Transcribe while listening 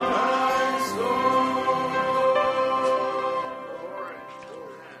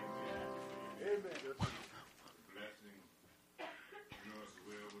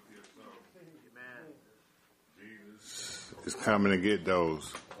coming to get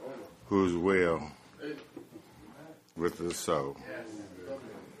those who's well with the soul.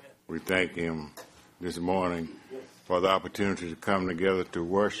 We thank him this morning for the opportunity to come together to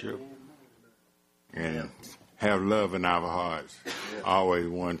worship and have love in our hearts, always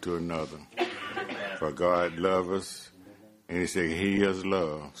one to another. For God loves us, and he said he is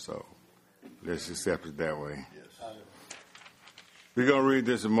love, so let's accept it that way. We're going to read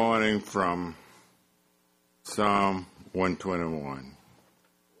this morning from Psalm 121,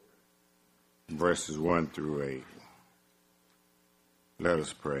 verses 1 through 8. Let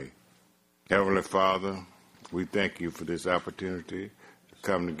us pray. Heavenly Father, we thank you for this opportunity to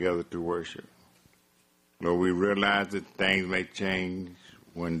come together to worship. Lord, we realize that things may change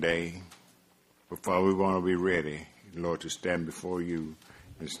one day, but Father, we want to be ready, Lord, to stand before you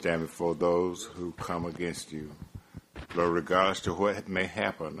and stand before those who come against you. Lord, regardless to what may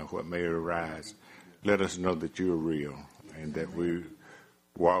happen or what may arise, let us know that you are real and that we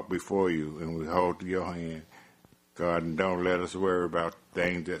walk before you and we hold to your hand. God, and don't let us worry about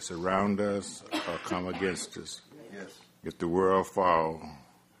things that surround us or come against us. Yes. If the world fall,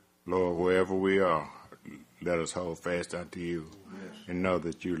 Lord, wherever we are, let us hold fast unto you. Yes. And know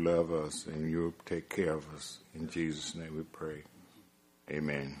that you love us and you'll take care of us. In Jesus' name we pray.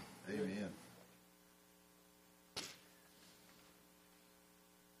 Amen. Amen.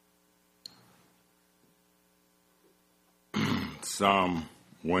 Psalm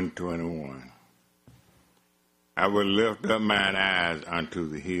 121. I will lift up mine eyes unto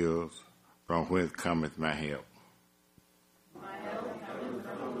the hills, from whence cometh my help. My help cometh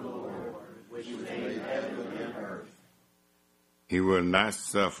from the Lord, which made heaven and earth. He will not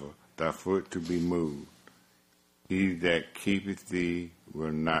suffer thy foot to be moved. He that keepeth thee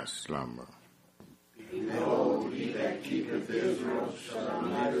will not slumber. Behold, he that keepeth Israel shall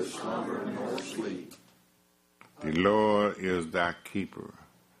neither slumber nor sleep. The Lord is thy keeper.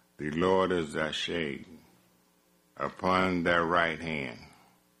 The Lord is thy shade upon thy right hand.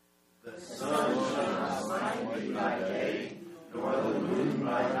 The sun shall not smite thee by day, nor the moon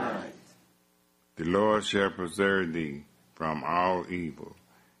by night. The Lord shall preserve thee from all evil,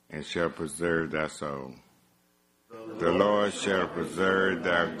 and shall preserve thy soul. The Lord shall preserve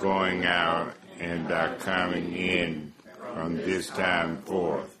thy going out and thy coming in from this time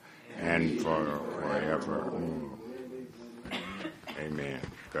forth and forever. Amen.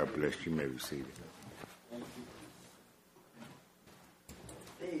 God bless you. You may be seated.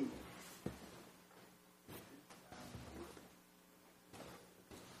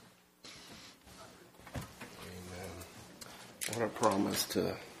 What a promise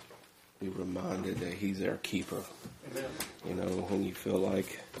to be reminded that he's our keeper. Amen. You know, when you feel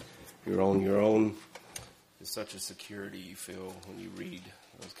like you're on your own, there's such a security you feel when you read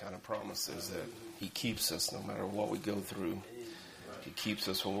those kind of promises that he keeps us no matter what we go through. He keeps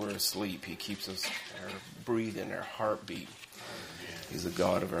us when we're asleep. He keeps us our breathing, our heartbeat. He's the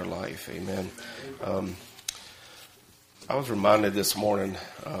God of our life. Amen. I was reminded this morning,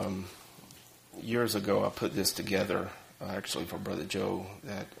 years ago I put this together, actually for Brother Joe,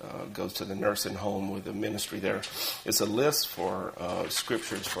 that goes to the nursing home with the ministry there. It's a list for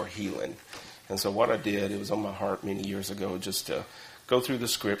scriptures for healing. And so what I did, it was on my heart many years ago, just to go through the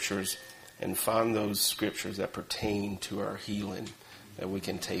scriptures and find those scriptures that pertain to our healing that we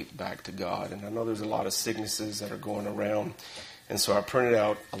can take back to God. And I know there's a lot of sicknesses that are going around. And so I printed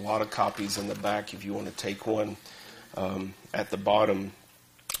out a lot of copies in the back if you want to take one. At the bottom,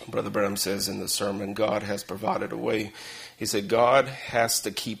 Brother Branham says in the sermon, God has provided a way. He said, God has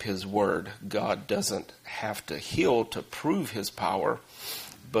to keep his word. God doesn't have to heal to prove his power,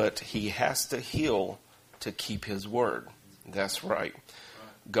 but he has to heal to keep his word. That's right.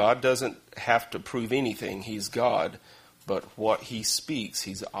 God doesn't have to prove anything. He's God, but what he speaks,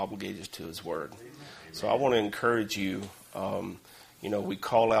 he's obligated to his word. So I want to encourage you, we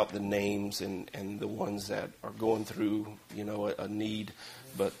call out the names and the ones that are going through, a need,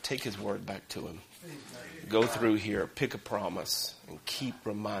 but take his word back to him. Go through here, pick a promise, and keep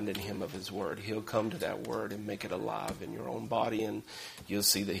reminding him of his word. He'll come to that word and make it alive in your own body, and you'll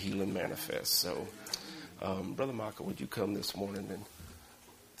see the healing manifest. So, Brother Michael, would you come this morning and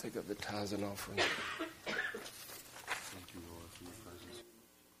take up the tithes and offering? Thank you, Lord, for your presence.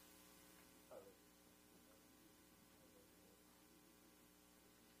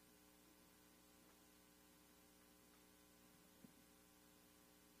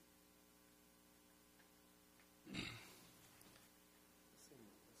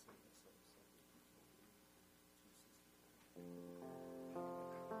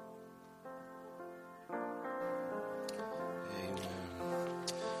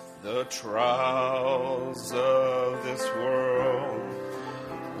 The trials of this world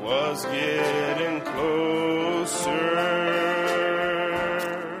was getting closer.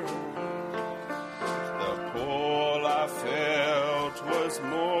 The pull I felt was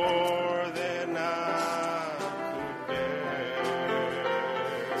more than I could bear.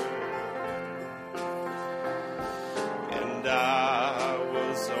 And I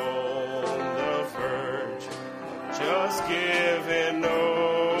was on the verge of just giving over.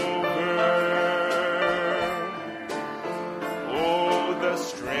 Oh, the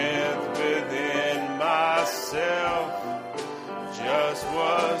strength within myself just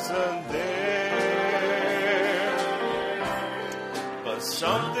wasn't there. But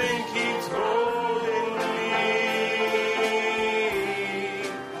something keeps holding me.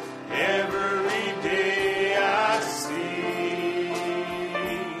 Every day I see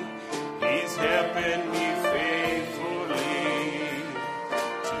He's helping me faithfully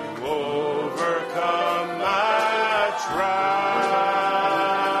to overcome my trials.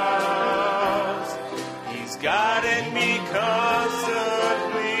 He's guiding me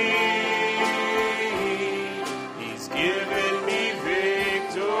constantly. He's giving me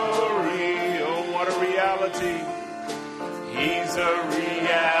victory. Oh, what a reality. He's a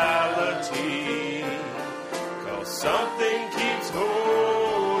reality. 'Cause something keeps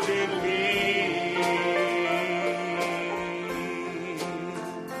holding me.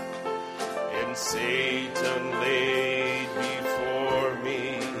 And Satan laid before me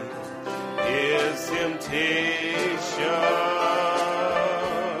his temptation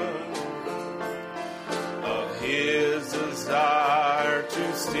of his desire to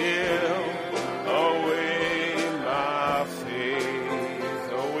steal away my faith.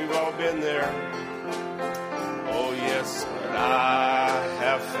 Oh, we've all been there. Oh, yes, but I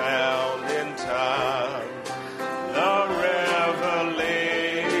have found in time the revelation.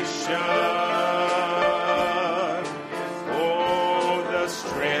 Oh, the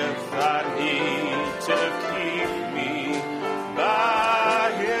strength I need to keep me by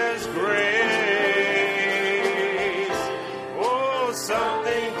His grace. Oh,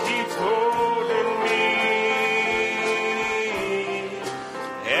 something keeps holding me.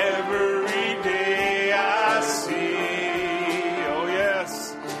 Every day I see, oh yes,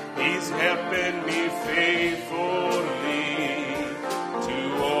 He's helping me faithfully to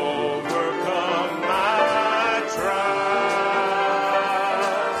overcome my trials.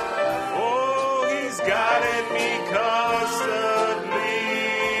 Oh, He's guiding me constantly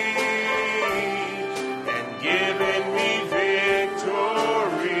and giving me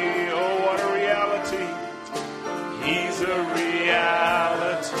victory. Oh, what a reality. He's a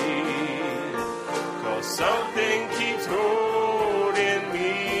reality. 'Cause something keeps holding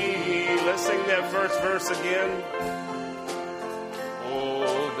me. Let's sing that first verse again.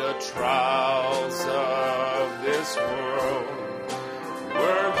 Oh, the trials of this world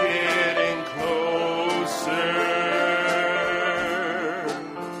were getting closer.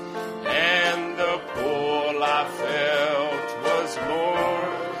 And the pull I felt was more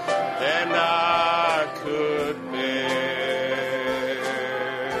than I could bear.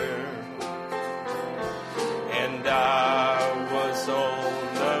 And I was on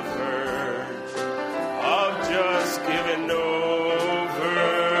the verge of just giving over.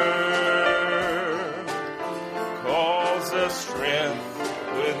 'Cause the strength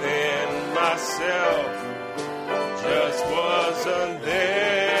within myself just wasn't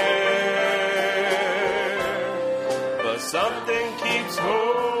there. But something keeps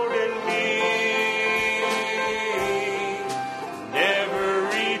holding me.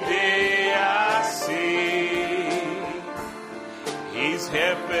 Every day I see He's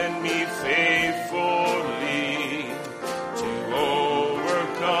helping me faithfully to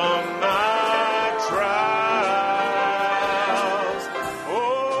overcome my trials.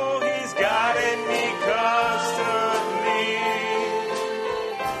 Oh, He's guiding me constantly.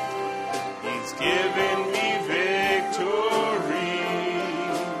 He's giving me victory.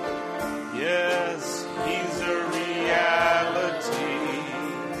 Yes, He's a reality.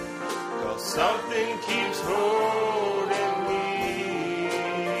 'Cause something keeps holding me.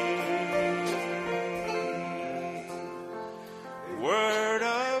 Word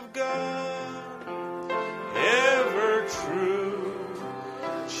of God, ever true,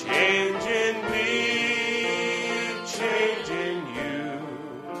 changing me, changing you.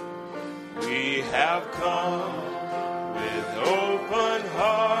 We have come with open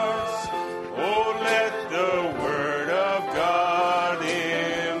hearts. Oh, let the word of God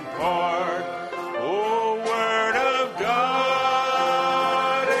impart. Oh, word of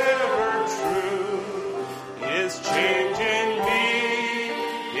God, ever true, is changing me,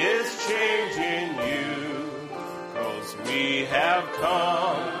 is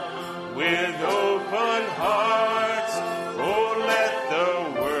come with open hearts. Oh, let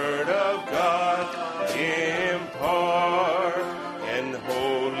the word of God impart, and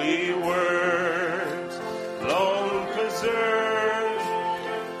holy words long preserved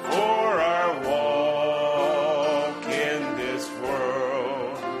for our walk in this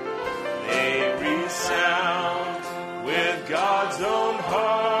world. They resound with God's own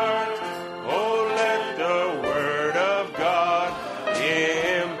heart. Oh, let the word of God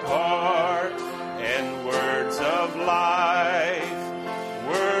impart, and words of life,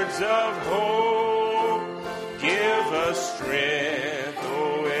 words of hope, give us strength.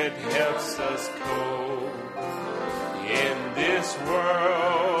 Oh, it helps us cope in this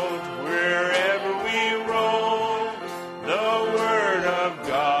world, wherever we roam. The word of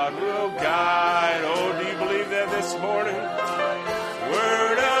God will guide. Oh, do you believe that this morning?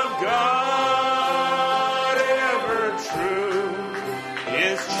 Word of God, ever true,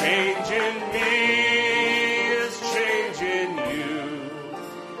 is changing me, is changing you.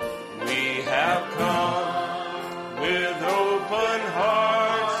 We have come with open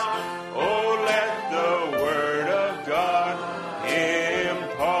hearts. Oh, let the word of God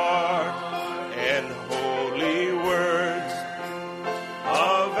impart, and holy words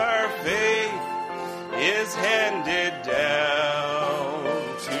of our faith is handed down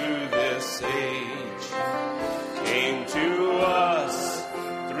to this age. Came to us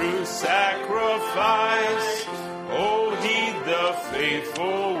through sacrifice. Oh, heed the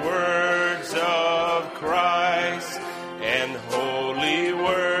faithful words of Christ, and holy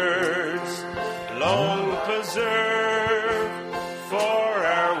words long preserved for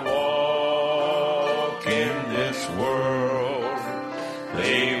our walk in this world.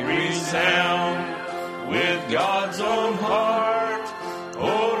 They resound with God's own heart.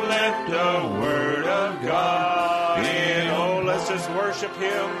 Oh, let the word of God in. Oh, let's just worship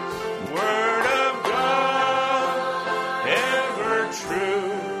Him. Word of God, ever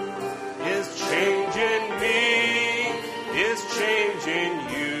true, is changing me, is changing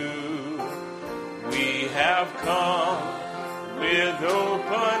you. We have come with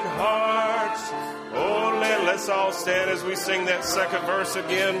open hearts. Oh, let's all stand as we sing that second verse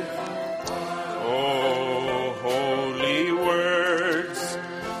again. Oh, holy words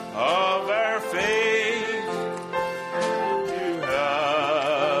of our faith, to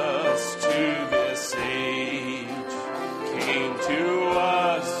us, to this age, came to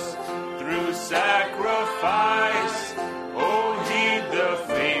us through sacrifice. Oh, heed the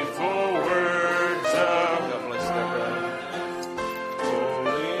faithful words of God. Bless that, brother.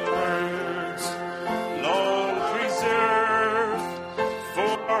 Holy words long preserved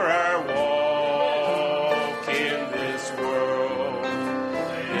for our walk in this world.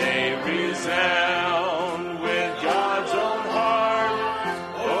 They resound with God's own heart.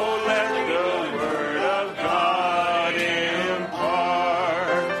 Oh, let the word of God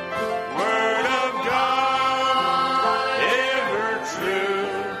impart. Word of God, ever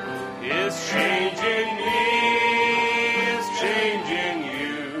true, is changing me, is changing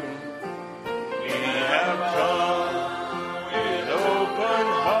you. We have come with open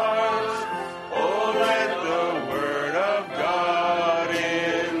hearts. Oh, let the word of God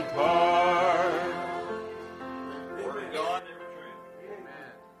impart.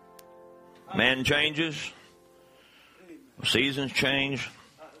 Man changes. Seasons change.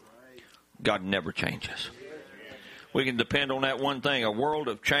 God never changes. We can depend on that one thing. A world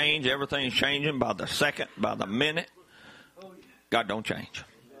of change. Everything's changing by the second, by the minute. God don't change.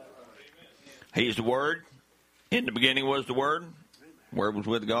 He's the Word. In the beginning was the Word. The Word was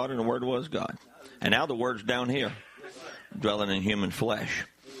with God, and the Word was God. And now the Word's down here, dwelling in human flesh.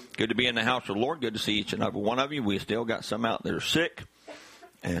 Good to be in the house of the Lord. Good to see each and every one of you. We still got some out there sick,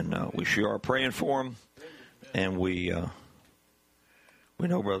 and we sure are praying for them. And we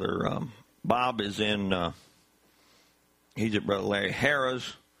know Brother Bob is in. He's at Brother Larry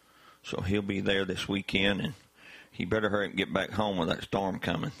Harrah's, so he'll be there this weekend, and he better hurry and get back home with that storm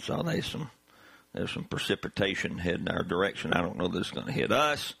coming. So there's some precipitation heading our direction. I don't know that it's going to hit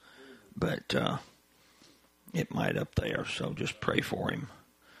us, but it might up there. So just pray for him.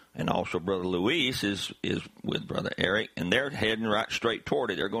 And also Brother Luis is with Brother Eric, and they're heading right straight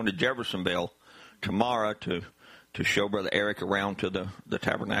toward it. They're going to Jeffersonville tomorrow to show Brother Eric around to the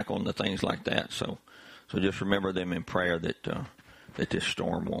tabernacle and the things like that. So just remember them in prayer that this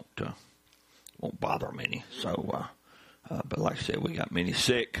storm won't bother them any. So, but like I said, we got many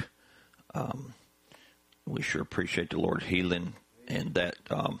sick. We sure appreciate the Lord's healing, and that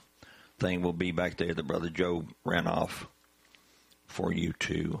thing will be back there that Brother Joe ran off for you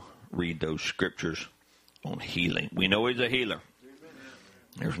to read those scriptures on healing. We know He's a healer.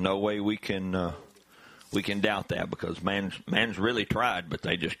 There's no way we can doubt that, because man's really tried, but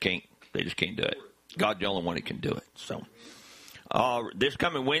they just can't do it. God's the only one who can do it. So this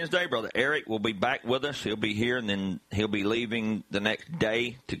coming Wednesday, Brother Eric will be back with us. He'll be here, and then he'll be leaving the next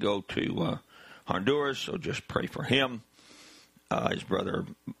day to go to Honduras, so just pray for him. His brother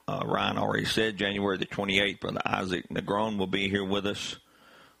Ryan already said, January the 28th, Brother Isaac Negron will be here with us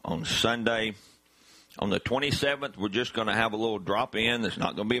on Sunday. On the 27th, we're just going to have a little drop-in. There's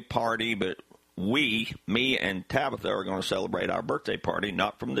not going to be a party, but me and Tabitha are going to celebrate our birthday party,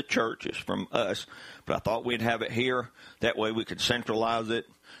 not from the church, it's from us. But I thought we'd have it here. That way we could centralize it.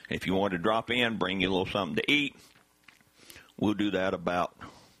 If you want to drop in, bring you a little something to eat. We'll do that about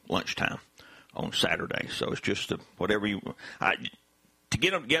lunchtime on Saturday. So it's just whatever you... to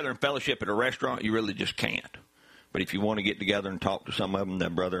get them together and fellowship at a restaurant, you really just can't. But if you want to get together and talk to some of them,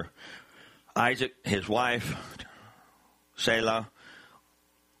 then Brother Isaac, his wife, Selah,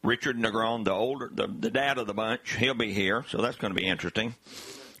 Richard Negron, the dad of the bunch, he'll be here, so that's going to be interesting.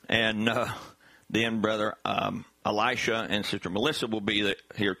 And then Brother Elisha and Sister Melissa will be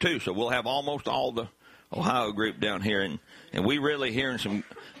here too. So we'll have almost all the Ohio group down here, and we really hearing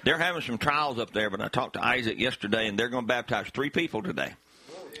they're having some trials up there. But I talked to Isaac yesterday, and they're going to baptize 3 people today.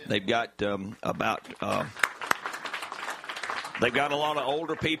 They've got They've got a lot of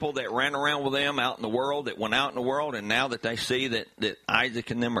older people that ran around with them out in the world, that went out in the world, and now that they see that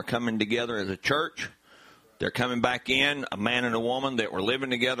Isaac and them are coming together as a church, they're coming back in, a man and a woman that were living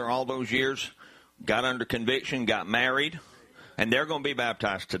together all those years, got under conviction, got married, and they're going to be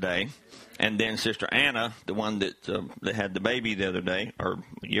baptized today. And then Sister Anna, the one that had the baby the other day, or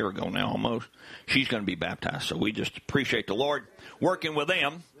a year ago now almost, she's going to be baptized. So we just appreciate the Lord working with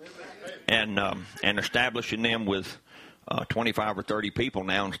them and establishing them with 25 or 30 people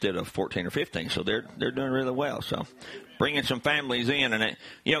now instead of 14 or 15. So they're doing really well. So bringing some families in, and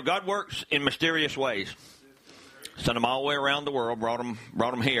God works in mysterious ways. Sent them all the way around the world, brought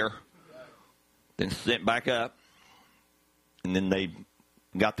them here, then sent back up, and then they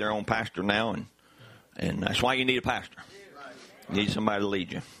got their own pastor now, and that's why you need a pastor. You need somebody to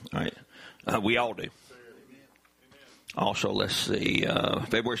lead you. All right, we all do. Also, let's see,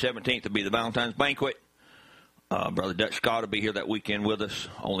 February 17th will be the Valentine's Banquet. Brother Dutch Scott will be here that weekend with us.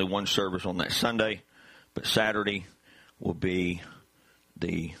 Only one service on that Sunday, but Saturday will be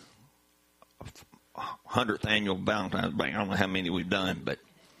the 100th annual Valentine's Banquet. I don't know how many we've done,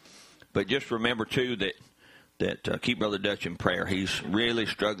 but just remember too that keep Brother Dutch in prayer. He's really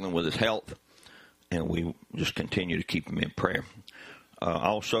struggling with his health, and we just continue to keep him in prayer.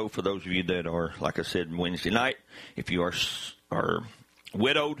 Also, for those of you that are, like I said, Wednesday night, if you are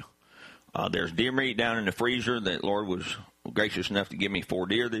widowed, there's deer meat down in the freezer that Lord was gracious enough to give me 4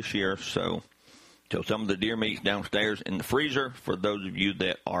 deer this year. So some of the deer meat's downstairs in the freezer for those of you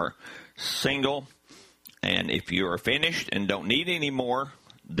that are single. And if you are finished and don't need any more,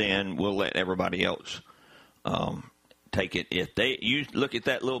 then we'll let everybody else take it. If you look at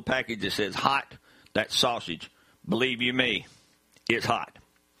that little package that says hot, that's sausage. Believe you me, it's hot.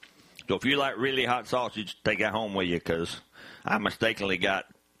 So if you like really hot sausage, take it home with you, because I mistakenly got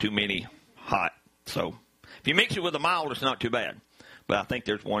too many hot. So if you mix it with a mild, it's not too bad. But I think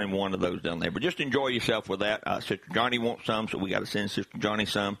there's one of those down there. But just enjoy yourself with that. Sister Johnny wants some, so we got to send Sister Johnny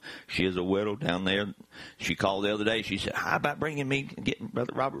some. She is a widow down there. She called the other day. She said, how about getting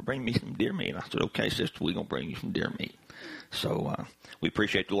Brother Robert bring me some deer meat? And I said, okay, sister, we're going to bring you some deer meat. So we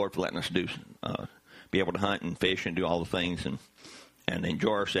appreciate the Lord for letting us be able to hunt and fish and do all the things and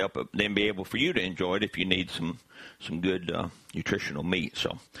enjoy ourselves, but then be able for you to enjoy it if you need some good nutritional meat.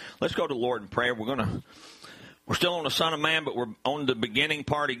 So let's go to the Lord in prayer. We're still on the Son of Man, but we're on the beginning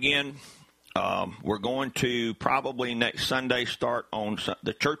part again. We're going to probably next Sunday start on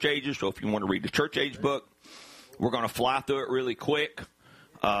the church ages. So if you want to read the church age book, we're going to fly through it really quick.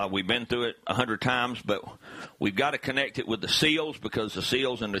 We've been through it 100 times, but we've got to connect it with the seals, because the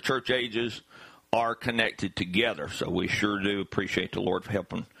seals and the church ages are connected together. So we sure do appreciate the Lord for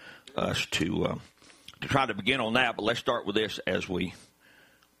helping us to try to begin on that. But let's start with this as we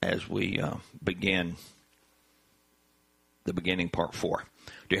begin the beginning part 4.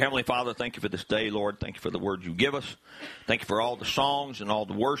 Dear Heavenly Father, thank you for this day, Lord. Thank you for the words you give us. Thank you for all the songs and all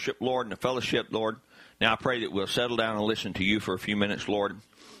the worship, Lord, and the fellowship, Lord. Now I pray that we'll settle down and listen to you for a few minutes, Lord.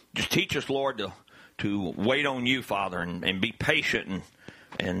 Just teach us, Lord, to wait on you, Father, and be patient,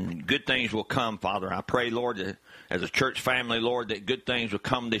 and good things will come, Father. I pray, Lord, that as a church family, Lord, that good things will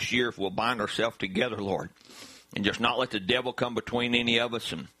come this year if we'll bind ourselves together, Lord, and just not let the devil come between any of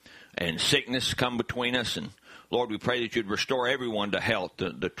us and sickness come between us. And Lord, we pray that you'd restore everyone to health,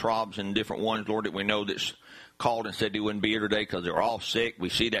 the tribes and different ones, Lord, that we know that's called and said they wouldn't be here today because they're all sick. We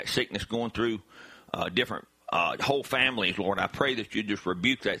see that sickness going through different whole families, Lord. I pray that you just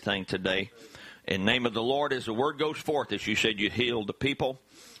rebuke that thing today. In the name of the Lord, as the word goes forth, as you said you healed the people.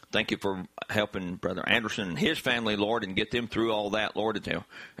 Thank you for helping Brother Anderson and his family, Lord, and get them through all that, Lord, that their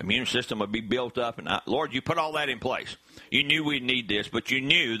immune system would be built up. And Lord, you put all that in place. You knew we'd need this, but you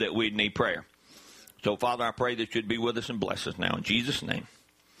knew that we'd need prayer. So, Father, I pray that you'd be with us and bless us now. In Jesus' name,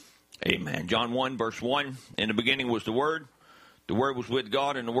 amen. John 1, verse 1, in the beginning was the Word. The Word was with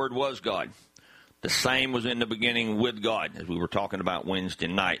God, and the Word was God. The same was in the beginning with God, as we were talking about Wednesday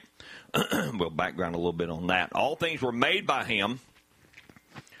night. We'll background a little bit on that. All things were made by him,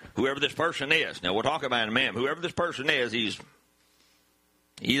 whoever this person is. Now, we'll talk about it in a minute. Whoever this person is, he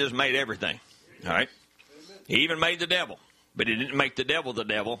just made everything. All right? He even made the devil. But he didn't make the devil the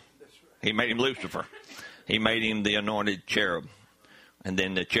devil. He made him Lucifer. He made him the anointed cherub. And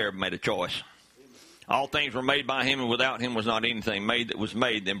then the cherub made a choice. All things were made by him, and without him was not anything made that was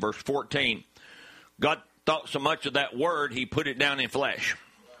made. Then verse 14, God thought so much of that word, he put it down in flesh.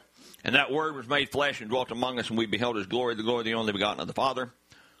 And that word was made flesh and dwelt among us, and we beheld his glory, the glory of the only begotten of the Father,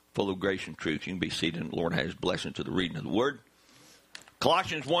 full of grace and truth. You can be seated, and the Lord has blessing to the reading of the word.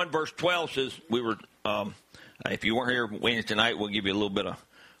 Colossians 1, verse 12 says, if you weren't here Wednesday night, we'll give you a little bit of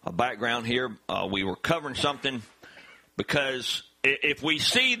a background here. We were covering something because if we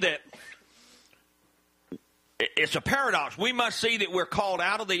see that it's a paradox, we must see that we're called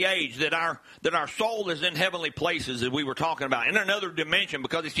out of the age, that our soul is in heavenly places, as we were talking about, in another dimension,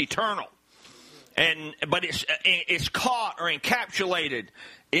 because it's eternal. But it's caught or encapsulated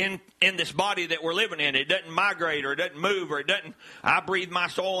in this body that we're living in. It doesn't migrate, or it doesn't move, or it doesn't. I breathe my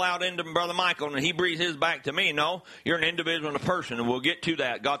soul out into Brother Michael, and he breathes his back to me. No, you're an individual and a person, and we'll get to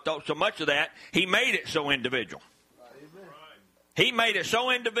that. God thought so much of that, he made it so individual. He made it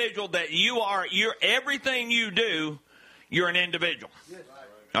so individual that you're everything you do, you're an individual.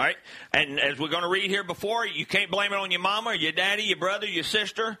 All right? And as we're going to read here before, you can't blame it on your mama, or your daddy, your brother, your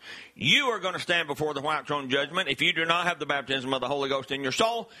sister. You are going to stand before the white throne judgment. If you do not have the baptism of the Holy Ghost in your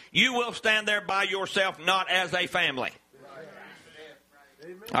soul, you will stand there by yourself, not as a family.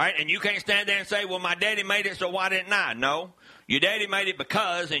 All right? And you can't stand there and say, well, my daddy made it, so why didn't I? No. Your daddy made it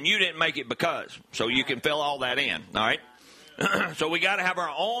because, and you didn't make it because. So you can fill all that in. All right? So we got to have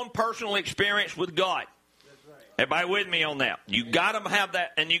our own personal experience with God. Everybody with me on that? You got to have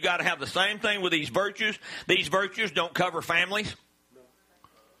that, and you got to have the same thing with these virtues. These virtues don't cover families.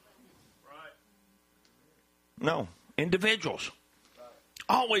 No, individuals.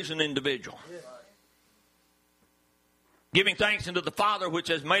 Always an individual. Giving thanks unto the Father, which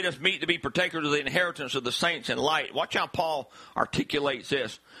has made us meet to be partakers of the inheritance of the saints in light. Watch how Paul articulates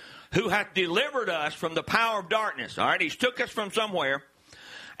this. Who hath delivered us from the power of darkness. All right, he's took us from somewhere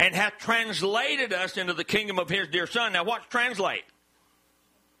and hath translated us into the kingdom of his dear Son. Now, what's translate?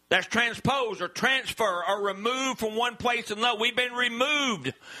 That's transpose or transfer or remove from one place to another. We've been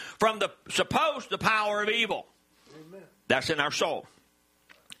removed from the power of evil. Amen. That's in our soul.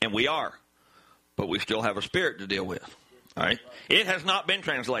 And we are. But we still have a spirit to deal with. All right? It has not been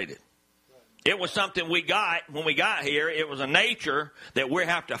translated. It was something we got when we got here. It was a nature that we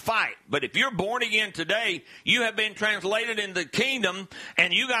have to fight. But if you're born again today, you have been translated in the kingdom,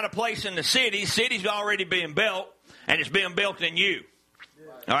 and you got a place in the city. City's already being built, and it's being built in you.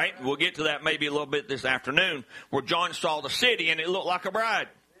 All right? We'll get to that maybe a little bit this afternoon, where John saw the city, and it looked like a bride.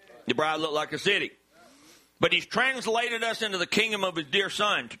 The bride looked like a city. But he's translated us into the kingdom of his dear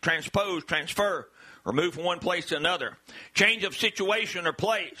Son, to transpose, transfer, or move from one place to another. Change of situation or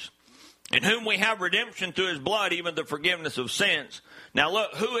place. In whom we have redemption through his blood, even the forgiveness of sins. Now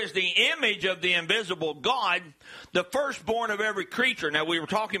look, who is the image of the invisible God, the firstborn of every creature. Now we were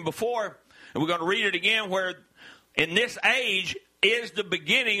talking before, and we're going to read it again, where in this age is the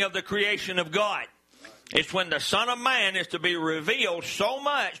beginning of the creation of God. It's when the Son of Man is to be revealed so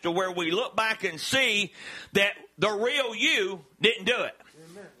much to where we look back and see that the real you didn't do it.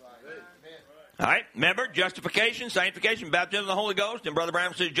 All right, remember, justification, sanctification, baptism of the Holy Ghost. And Brother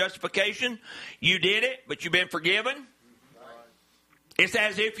Brown says justification, you did it, but you've been forgiven. It's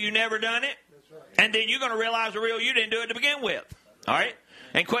as if you never done it. And then you're going to realize the real you didn't do it to begin with. All right?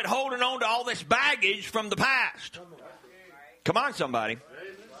 And quit holding on to all this baggage from the past. Come on, somebody.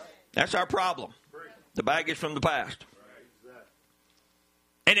 That's our problem. The baggage from the past.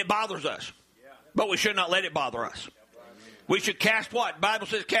 And it bothers us. But we should not let it bother us. We should cast what? The Bible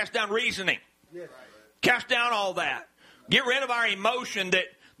says cast down reasoning. Cast down all that. Get rid of our emotion that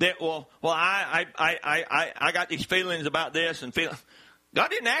I got these feelings about this and feel.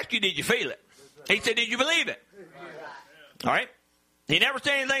 God didn't ask you, did you feel it? He said, did you believe it? All right? He never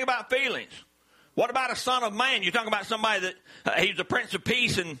said anything about feelings. What about a son of man? You're talking about somebody that he's the Prince of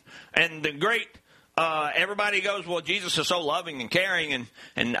Peace and the great. Everybody goes, well, Jesus is so loving and caring,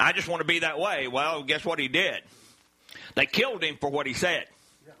 and I just want to be that way. Well, guess what he did? They killed him for what he said.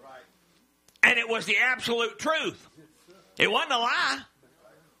 And it was the absolute truth. It wasn't a lie.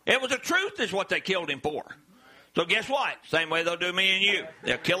 It was the truth is what they killed him for. So guess what? Same way they'll do me and you.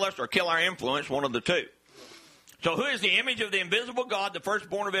 They'll kill us or kill our influence, one of the two. So who is the image of the invisible God, the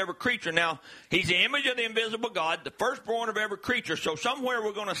firstborn of every creature? Now, he's the image of the invisible God, the firstborn of every creature. So somewhere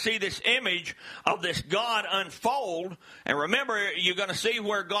we're going to see this image of this God unfold. And remember, you're going to see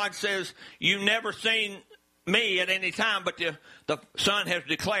where God says, you've never seen me at any time, but the Son has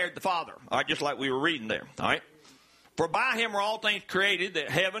declared the Father. All right, just like we were reading there. All right. For by him are all things created, that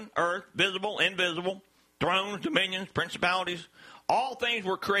heaven, earth, visible, invisible, thrones, dominions, principalities, all things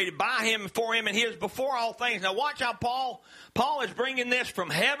were created by him and for him, and he is before all things. Now watch how Paul is bringing this from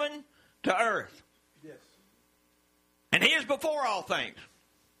heaven to earth. Yes. And he is before all things.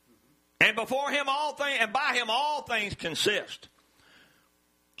 And before him all things, and by him all things consist.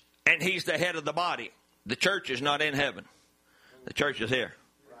 And he's the head of the body. The church is not in heaven. The church is here.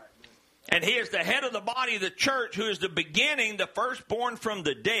 And he is the head of the body of the church, who is the beginning, the firstborn from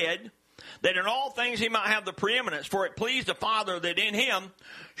the dead, that in all things he might have the preeminence. For it pleased the Father that in him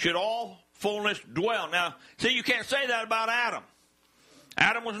should all fullness dwell. Now, see, you can't say that about Adam.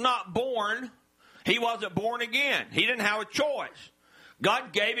 Adam was not born. He wasn't born again. He didn't have a choice.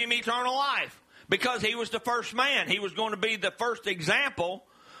 God gave him eternal life because he was the first man. He was going to be the first example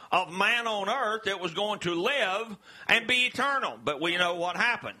of man on earth that was going to live and be eternal. But we know what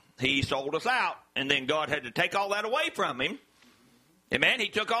happened. He sold us out, and then God had to take all that away from him. Amen. He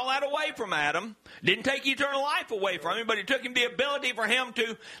took all that away from Adam. Didn't take eternal life away from him, but he took him the ability for him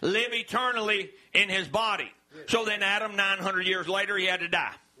to live eternally in his body. So then Adam, 900 years later, he had to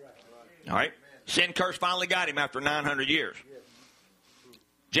die. All right. Sin curse finally got him after 900 years.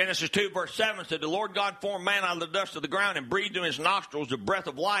 Genesis 2 verse 7 said, the Lord God formed man out of the dust of the ground and breathed in his nostrils the breath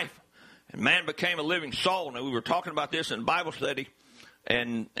of life. And man became a living soul. Now we were talking about this in Bible study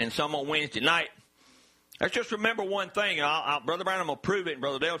and some on Wednesday night. Let's just remember one thing. Brother Branham will prove it, and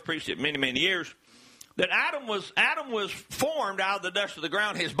Brother Dale's preached it many, many years. That Adam was formed out of the dust of the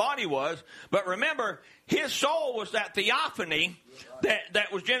ground. His body was. But remember, his soul was that theophany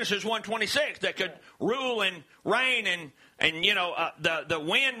that was Genesis 1:26 that could rule and reign and you know, the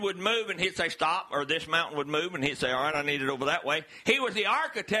wind would move and he'd say stop, or this mountain would move and he'd say, all right, I need it over that way. He was the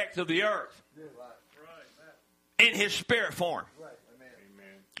architect of the earth in his spirit form.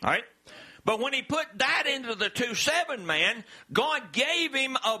 All right? But when he put that into the 2-7 man, God gave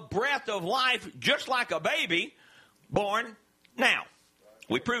him a breath of life just like a baby born now.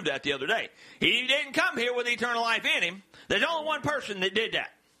 We proved that the other day. He didn't come here with eternal life in him. There's only one person that did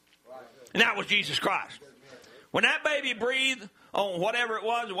that. And that was Jesus Christ. When that baby breathed on whatever it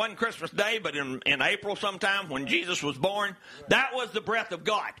wasn't Christmas Day, but in April sometime when Jesus was born, that was the breath of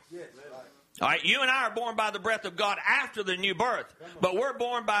God. All right, you and I are born by the breath of God after the new birth, but we're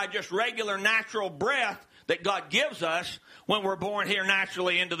born by just regular natural breath that God gives us when we're born here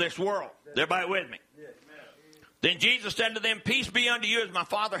naturally into this world. Everybody with me? Then Jesus said to them, peace be unto you, as my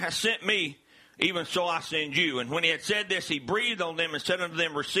Father has sent me, even so I send you. And when he had said this, he breathed on them and said unto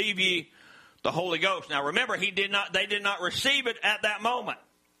them, receive ye the Holy Ghost. Now remember, they did not receive it at that moment.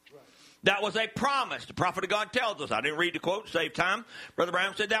 That was a promise. The prophet of God tells us. I didn't read the quote to save time. Brother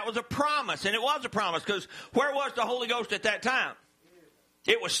Brown said that was a promise. And it was a promise, because where was the Holy Ghost at that time?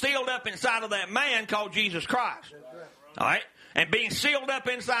 It was sealed up inside of that man called Jesus Christ. All right? And being sealed up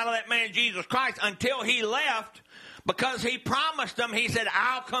inside of that man, Jesus Christ, until he left, because he promised them, he said,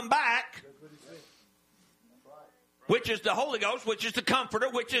 I'll come back, which is the Holy Ghost, which is the Comforter,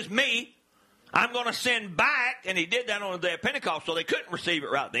 which is me. I'm going to send back, and he did that on the day of Pentecost, so they couldn't receive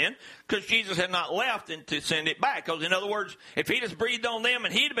it right then, because Jesus had not left to send it back. Because in other words, if he just breathed on them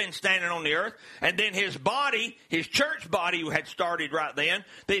and he'd been standing on the earth, and then his body, his church body had started right then,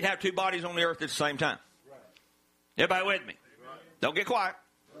 they'd have two bodies on the earth at the same time. Everybody with me? Don't get quiet.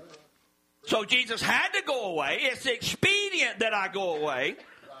 So Jesus had to go away. It's expedient that I go away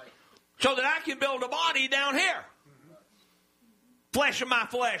so that I can build a body down here. Flesh of my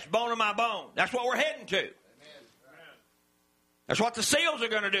flesh, bone of my bone. That's what we're heading to. That's what the seals are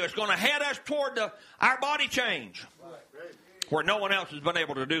going to do. It's going to head us toward our body change, where no one else has been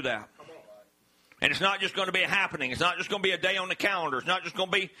able to do that. And it's not just going to be a happening. It's not just going to be a day on the calendar. It's not just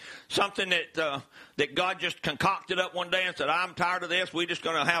going to be something that God just concocted up one day and said, I'm tired of this. We're just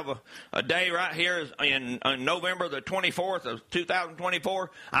going to have a day right here in November the 24th of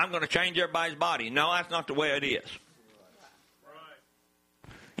 2024. I'm going to change everybody's body. No, that's not the way it is.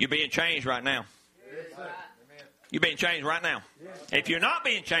 You're being changed right now. You're being changed right now. If you're not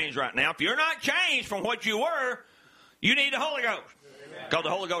being changed right now, if you're not changed from what you were, you need the Holy Ghost. Because the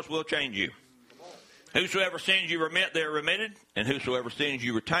Holy Ghost will change you. Whosoever sins you remit, they are remitted. And whosoever sins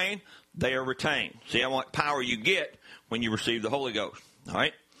you retain, they are retained. See how much power you get when you receive the Holy Ghost. All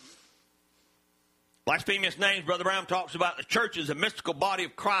right? Blasphemous names, Brother Brown talks about the church as a mystical body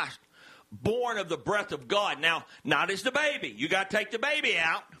of Christ, born of the breath of God. Now, not as the baby. You got to take the baby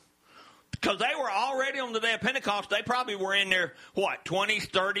out. Because they were already on the day of Pentecost, they probably were in their,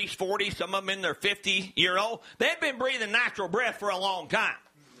 20s, 30s, 40s, some of them in their 50-year-old. They had been breathing natural breath for a long time.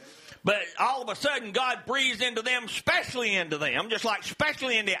 But all of a sudden, God breathes into them, specially into them, just like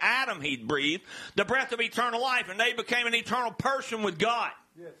specially into Adam he'd breathed, the breath of eternal life, and they became an eternal person with God.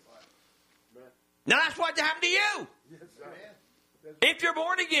 Now that's what happened to you. If you're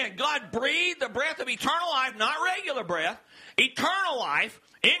born again, God breathed the breath of eternal life, not regular breath, eternal life,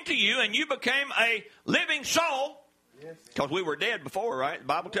 into you, and you became a living soul. Because we were dead before, right? The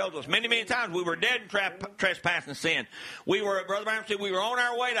Bible tells us many, many times we were dead in trespass and sin. We were, Brother Brown said, we were on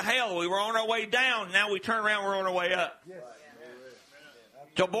our way to hell. We were on our way down. Now we turn around, we're on our way up.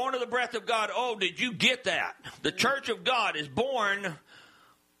 So born of the breath of God. Oh, did you get that? The church of God is born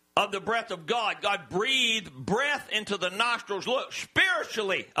of the breath of God. God breathed breath into the nostrils, look,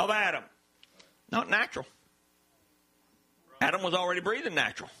 spiritually of Adam. Not natural. Adam was already breathing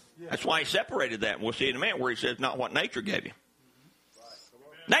natural. That's why he separated that. And we'll see in a minute where he says not what nature gave you.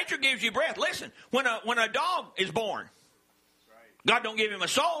 Nature gives you breath. Listen, when a dog is born, God don't give him a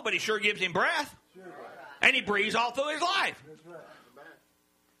soul, but he sure gives him breath. And he breathes all through his life.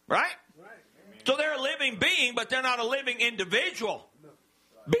 Right? So they're a living being, but they're not a living individual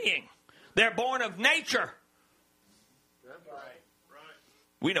being. They're born of nature.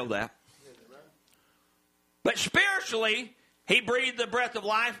 We know that. But spiritually, he breathed the breath of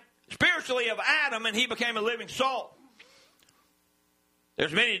life, spiritually of Adam, and he became a living soul.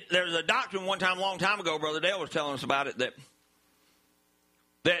 There's a doctrine one time, a long time ago, Brother Dale was telling us about it,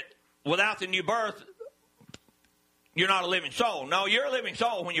 that without the new birth, you're not a living soul. No, you're a living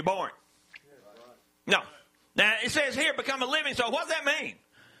soul when you're born. No. Now, it says here, become a living soul. What does that mean?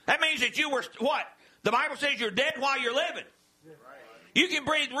 That means that you were, what? The Bible says you're dead while you're living. You can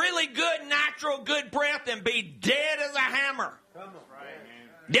breathe really good, natural, good breath and be dead as a hammer.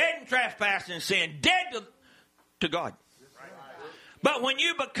 Dead in trespass and sin. Dead to God. But when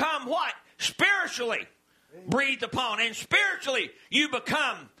you become what? Spiritually breathed upon. And spiritually you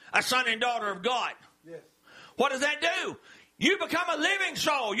become a son and daughter of God. What does that do? You become a living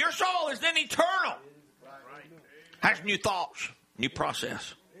soul. Your soul is then eternal. Has new thoughts, new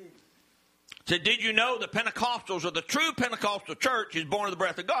process. So did you know the Pentecostals, or the true Pentecostal church, is born of the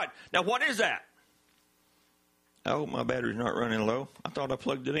breath of God? Now, what is that? Oh, my battery's not running low. I thought I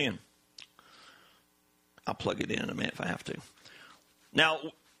plugged it in. I'll plug it in a minute if I have to. Now,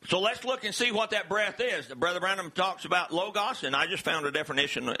 so let's look and see what that breath is. Brother Branham talks about logos, and I just found a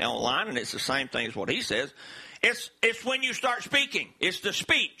definition online, and it's the same thing as what he says. It's when you start speaking. It's the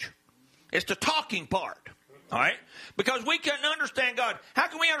speech. It's the talking part. All right? Because we couldn't understand God. How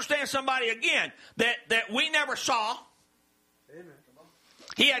can we understand somebody, again, that we never saw? Amen.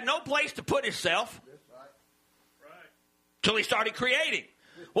 He had no place to put himself till he started creating.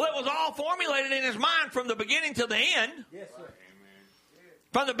 Well, it was all formulated in his mind from the beginning to the end. Yes, sir.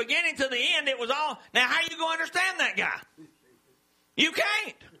 From the beginning to the end, it was all. Now, how you going to understand that guy? You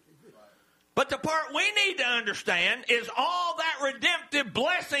can't. But the part we need to understand is all that redemptive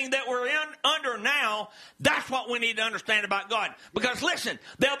blessing that we're under now. That's what we need to understand about God. Because listen,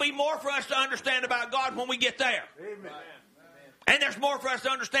 there'll be more for us to understand about God when we get there. Amen. And there's more for us to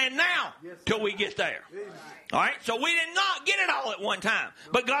understand now till we get there. Amen. All right? So we did not get it all at one time.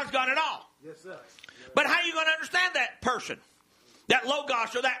 But God's got it all. Yes, sir. But how are you going to understand that person? That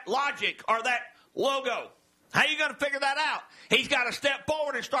logos or that logic or that logo? How are you going to figure that out? He's got to step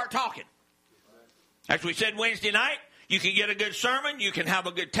forward and start talking. As we said Wednesday night, you can get a good sermon, you can have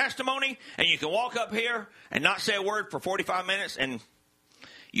a good testimony, and you can walk up here and not say a word for 45 minutes, and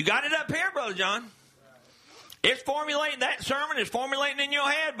you got it up here, Brother John. It's formulating, that sermon is formulating in your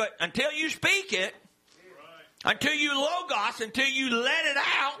head, but until you speak it, until you logos, until you let it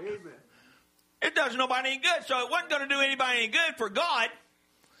out, it does nobody any good. So it wasn't going to do anybody any good for God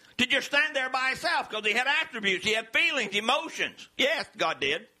to just stand there by himself, because he had attributes, he had feelings, emotions. Yes, God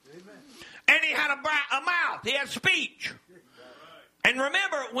did. And he had a mouth. He had speech. And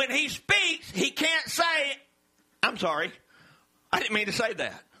remember, when he speaks, he can't say, I'm sorry, I didn't mean to say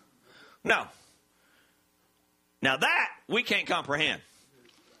that. No. Now that, we can't comprehend.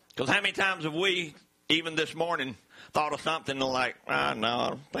 Because how many times have we, even this morning, thought of something like, no, I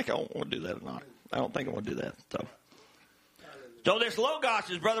don't think I want to do that or not. I don't think I want to do that. So this Logos,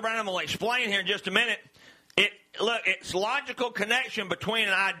 as Brother Branham will explain here in just a minute, it's logical connection between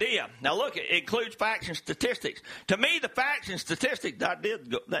an idea. Now look, it includes facts and statistics. To me, the facts and statistics, that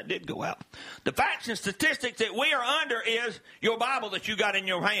did go out. The facts and statistics that we are under is your Bible that you got in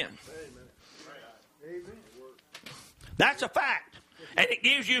your hand. That's a fact. And it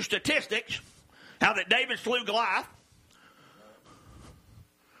gives you statistics, how that David slew Goliath.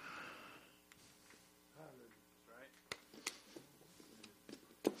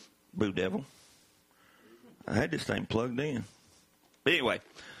 Boo devil. I had this thing plugged in. But anyway,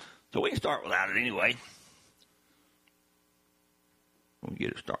 so we can start without it anyway. We'll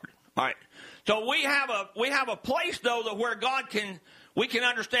get it started. All right. So we have a place though that where we can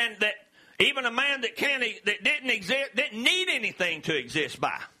understand that even a man that didn't need anything to exist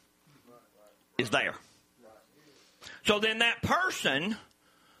by is there. So then that person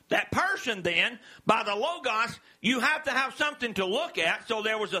then, by the Logos, you have to have something to look at. So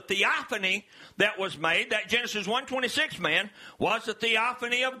there was a theophany that was made. That Genesis 1:26 man was the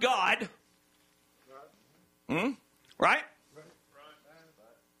theophany of God. Right?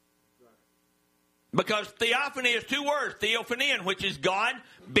 Because theophany is two words. Theophanian, which is God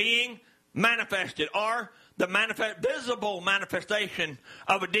being manifested, or the visible manifestation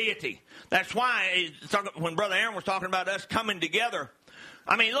of a deity. That's why when Brother Aaron was talking about us coming together,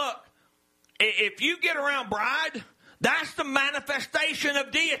 I mean, look, if you get around bride, that's the manifestation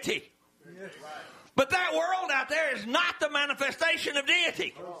of deity. But that world out there is not the manifestation of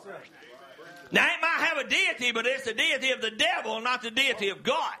deity. Now, it might have a deity, but it's the deity of the devil, not the deity of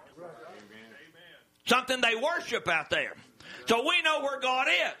God. Something they worship out there. So we know where God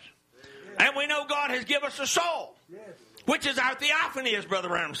is. And we know God has given us a soul, which is our theophany, as Brother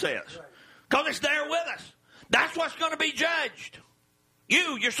Branham says. Because it's there with us. That's what's going to be judged.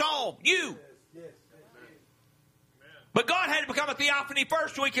 You, your soul, you. But God had to become a theophany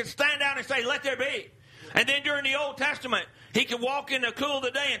first so he could stand down and say, let there be. And then during the Old Testament, he could walk in the cool of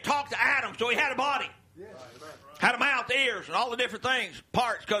the day and talk to Adam, so he had a body. Had a mouth, ears, and all the different things,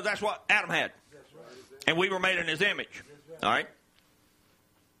 parts, because that's what Adam had. And we were made in his image. All right?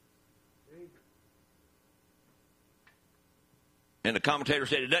 And the commentator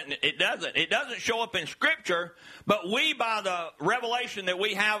said it doesn't show up in Scripture, but we, by the revelation that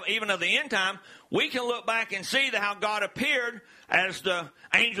we have even of the end time, we can look back and see how God appeared as the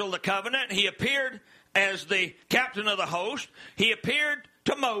angel of the covenant. He appeared as the captain of the host. He appeared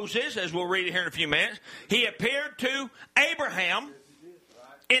to Moses, as we'll read it here in a few minutes. He appeared to Abraham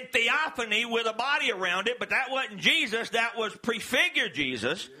in theophany with a body around it, but that wasn't Jesus. That was prefigured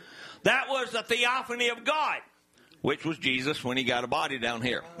Jesus. That was the theophany of God, which was Jesus when he got a body down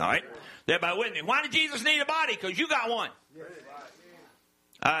here. All right? Everybody with me? Why did Jesus need a body? Because you got one.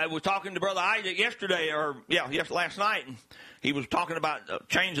 I was talking to Brother Isaac last night, and he was talking about the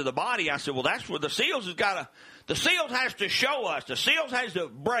change of the body. I said, well, that's where the seals the seals has to show us. The seals has to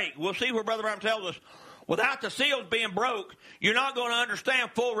break. We'll see where Brother Brown tells us. Without the seals being broke, you're not going to understand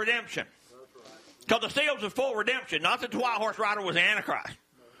full redemption. Because the seals are full redemption, not that the white horse rider was the Antichrist.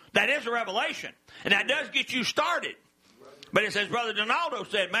 That is a revelation. And that does get you started. But it says, Brother Donaldo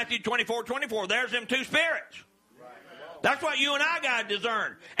said, Matthew 24:24, there's them two spirits. That's what you and I got to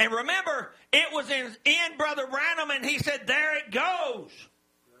discern. And remember, it was in Brother Branham, and he said, there it goes.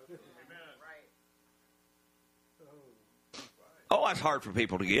 Oh, that's hard for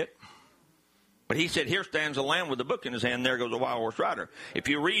people to get. But he said, here stands a lamb with a book in his hand, there goes a wild horse rider. If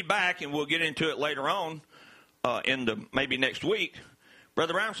you read back, and we'll get into it later on, maybe next week,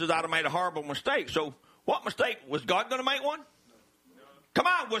 Brother Brown says, I'd have made a horrible mistake. So what mistake? Was God going to make one? Come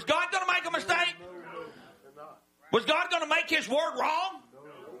on, was God going to make a mistake? Was God going to make his word wrong?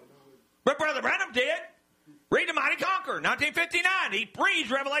 But Brother Branham did. Read The Mighty Conqueror, 1959. He reads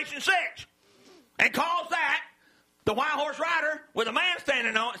Revelation 6 and calls that the wild horse rider with a man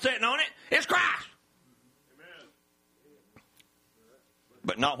sitting on it is Christ.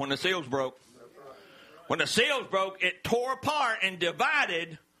 But not when the seals broke. When the seals broke, it tore apart and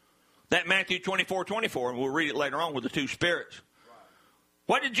divided that Matthew 24:24, and we'll read it later on with the two spirits.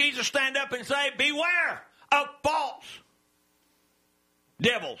 What did Jesus stand up and say? Beware of false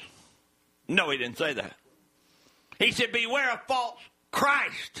devils. No, he didn't say that. He said, beware of false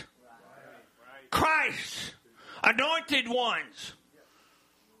Christ. Christ. Anointed ones.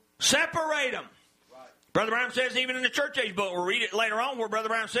 Separate them. Brother Brown says, even in the church age book, we'll read it later on where Brother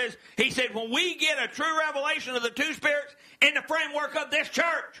Brown says, he said, when we get a true revelation of the two spirits in the framework of this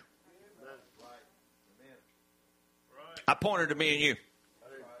church, I pointed to me and you.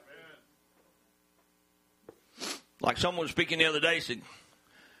 Like someone was speaking the other day, said,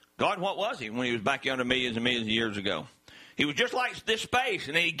 God, what was he when he was back yonder millions and millions of years ago? He was just like this space,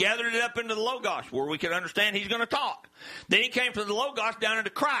 and then he gathered it up into the Logos, where we can understand he's going to talk. Then he came from the Logos down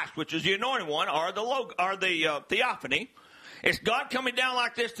into Christ, which is the anointed one, or the theophany. It's God coming down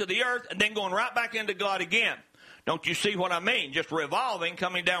like this to the earth, and then going right back into God again. Don't you see what I mean? Just revolving,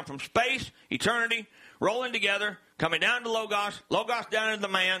 coming down from space, eternity, rolling together, coming down to Logos, Logos down into the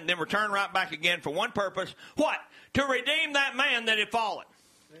man, then return right back again for one purpose. What? To redeem that man that had fallen.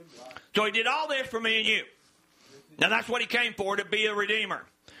 So he did all this for me and you. Now that's what he came for, to be a redeemer.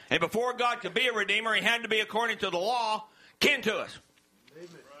 And before God could be a redeemer, he had to be, according to the law, kin to us.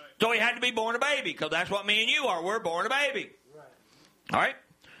 So he had to be born a baby, because that's what me and you are. We're born a baby. All right?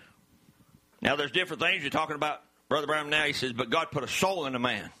 Now there's different things. You're talking about Brother Brown now. He says, but God put a soul in a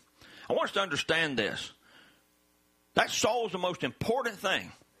man. I want us to understand this. That soul is the most important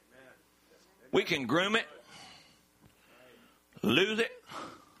thing. We can groom it, lose it,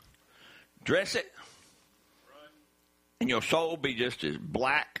 dress it, and your soul will be just as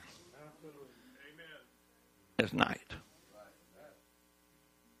black as night.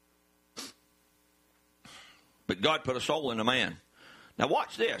 But God put a soul in a man. Now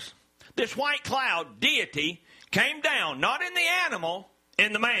watch this. This white cloud, deity, came down, not in the animal,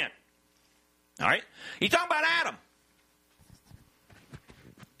 in the man. All right? He's talking about Adam.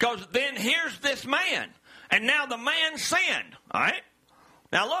 Because then here's this man. And now the man sinned. All right?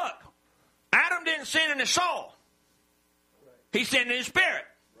 Now look. Adam didn't sin in his soul. He sinned in his spirit.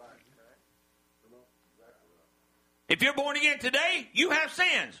 If you're born again today, you have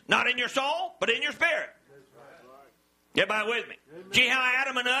sins. Not in your soul, but in your spirit. Everybody with me? See how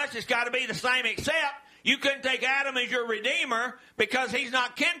Adam and us, it's got to be the same, except you couldn't take Adam as your redeemer because he's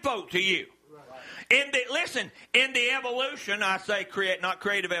not kinfolk to you. In the evolution, I say not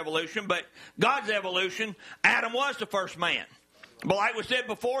creative evolution, but God's evolution, Adam was the first man. But like we said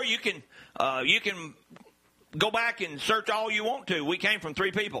before, you can go back and search all you want to. We came from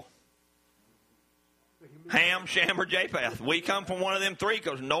three people. Ham, Shem, or Japheth. We come from one of them three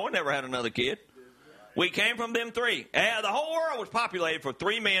because Noah never had another kid. We came from them three. The whole world was populated for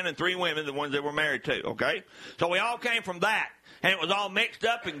 3 men and 3 women, the ones that were married to, okay? So we all came from that. And it was all mixed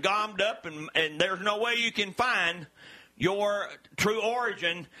up and gommed up, and there's no way you can find your true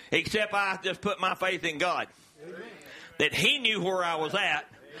origin except I just put my faith in God. Amen. That he knew where I was at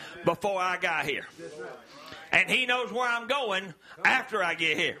before I got here. And he knows where I'm going after I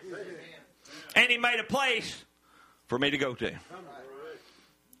get here. And he made a place for me to go to.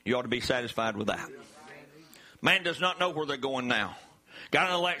 You ought to be satisfied with that. Man does not know where they're going now. Got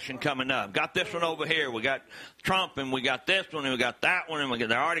an election coming up. Got this one over here. We got Trump, and we got this one, and we got that one, and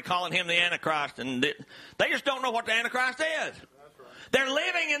they're already calling him the Antichrist. And they just don't know what the Antichrist is. Right. They're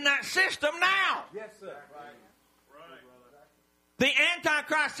living in that system now. Yes, sir. Right. The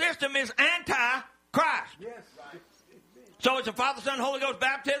Antichrist system is anti-Christ. Yes. Right. So it's a Father, Son, Holy Ghost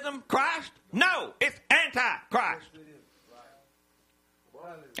baptism, Christ? No, it's anti-Christ.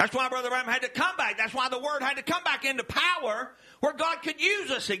 That's why Brother Ram had to come back. That's why the Word had to come back into power where God could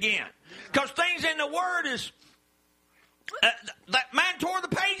use us again. Because things in the Word is... that man tore the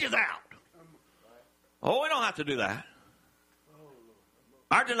pages out. Oh, we don't have to do that.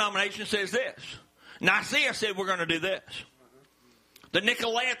 Our denomination says this. Nicaea said we're going to do this. The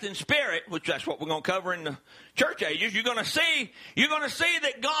Nicolaitan spirit, which that's what we're going to cover in the church ages, you're going to see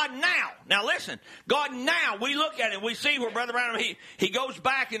that God now listen, God now, we look at it, we see where Brother Branham, he goes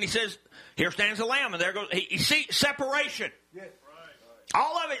back and he says, here stands the Lamb, and there goes, he see separation. Yes.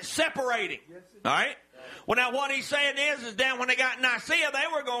 All of it separating. Yes, all right? Well, now what he's saying is down when they got Nicaea, they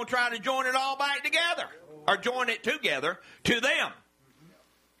were going to try to join it all back together, or join it together to them.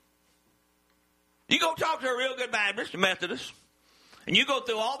 You go talk to a real good Baptist, a Methodist, and you go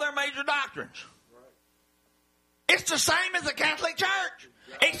through all their major doctrines. It's the same as the Catholic Church,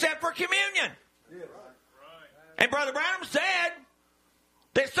 except for communion. And Brother Branham said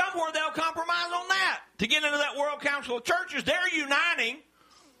that somewhere they'll compromise on that. To get into that World Council of Churches, they're uniting.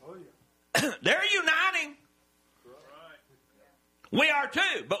 They're uniting. We are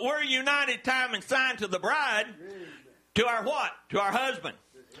too, but we're united time and sign to the bride, to our what? To our husband.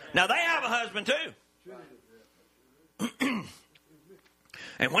 Now they have a husband too.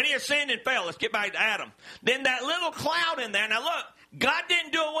 And when he ascended and fell, let's get back to Adam. Then that little cloud in there. Now look, God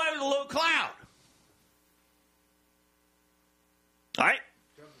didn't do away with the little cloud. All right?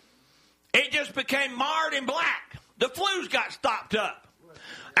 It just became marred and black. The flues got stopped up.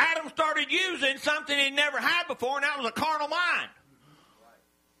 Adam started using something he never had before, and that was a carnal mind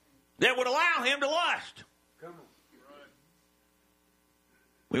that would allow him to lust.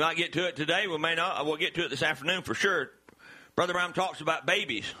 We might get to it today. We may not. We'll get to it this afternoon for sure. Brother Brown talks about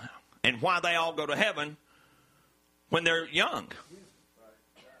babies and why they all go to heaven when they're young.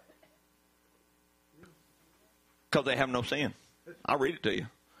 Because they have no sin. I'll read it to you.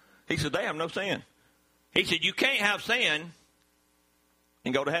 He said they have no sin. He said you can't have sin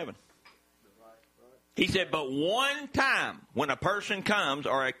and go to heaven. He said, but one time when a person comes,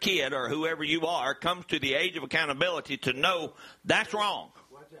 or a kid, or whoever you are, comes to the age of accountability to know that's wrong,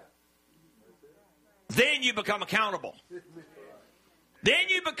 then you become accountable. Then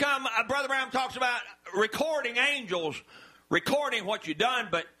you become, Brother Brown talks about recording angels, recording what you've done,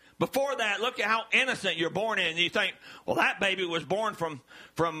 but before that, look at how innocent you're born in. You think, well, that baby was born from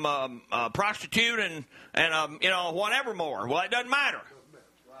a prostitute and whatever more. Well, it doesn't matter.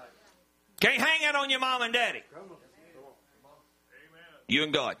 Can't hang it on your mom and daddy. You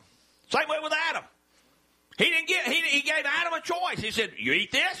and God. Same way with Adam. He gave Adam a choice. He said, you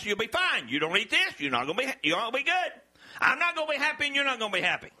eat this, you'll be fine. You don't eat this, you're not gonna be good. I'm not gonna be happy and you're not gonna be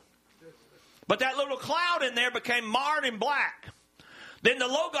happy. But that little cloud in there became marred and black. Then the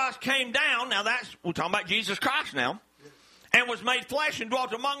Logos came down. Now we're talking about Jesus Christ now. And was made flesh and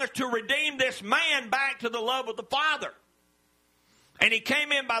dwelt among us to redeem this man back to the love of the Father. And he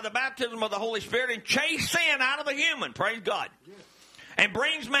came in by the baptism of the Holy Spirit and chased sin out of the human. Praise God. And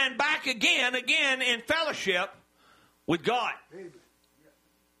brings man back again in fellowship with God.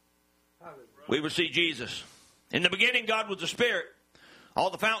 We will see Jesus. In the beginning, God was the Spirit.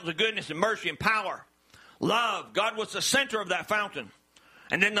 All the fountains of goodness and mercy and power. Love. God was the center of that fountain.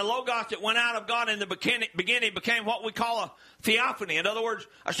 And then the Logos that went out of God in the beginning became what we call a theophany. In other words,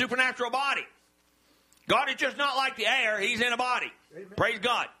 a supernatural body. God is just not like the air. He's in a body. Amen. Praise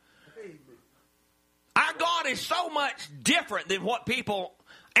God. Amen. Our God is so much different than what people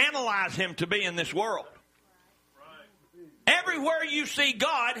analyze him to be in this world. Right. Everywhere you see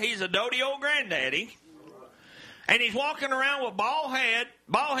God, he's a doty old granddaddy. And he's walking around with bald head,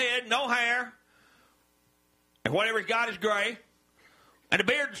 no hair. And whatever he's got is gray. And the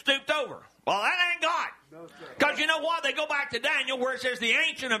beard stooped over. Well, that ain't God. Because you know what? They go back to Daniel where it says the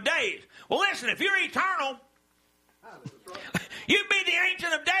Ancient of Days. Well, listen, if you're eternal, you'd be the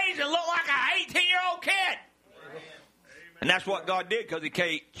Ancient of Days and look like an 18-year-old kid. Amen. And that's what God did because he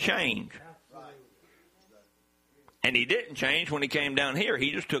can't change. And he didn't change when he came down here.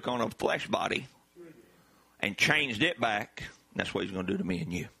 He just took on a flesh body and changed it back. That's what he's going to do to me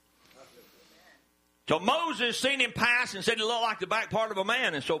and you. So Moses seen him pass and said he looked like the back part of a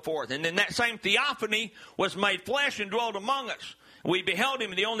man and so forth. And then that same theophany was made flesh and dwelt among us. We beheld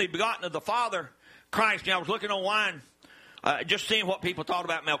him, the only begotten of the Father, Christ. And I was looking online, just seeing what people thought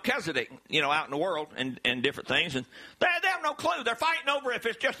about Melchizedek, out in the world and different things. And they have no clue. They're fighting over if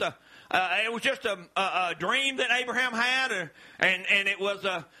it's just it was just a dream that Abraham had, and it was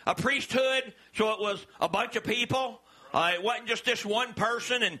a priesthood, so it was a bunch of people. It wasn't just this one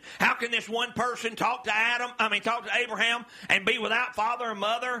person, and how can this one person talk to Abraham and be without father and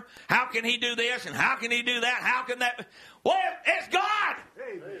mother? How can he do this, and how can he do that? How can that? Well, it's God!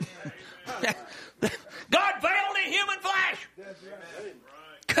 God veiled in human flesh!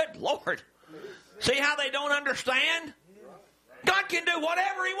 Good Lord. See how they don't understand? God can do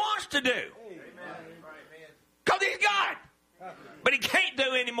whatever he wants to do. Because he's God. But he can't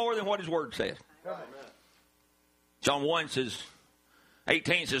do any more than what his word says. John 1 says,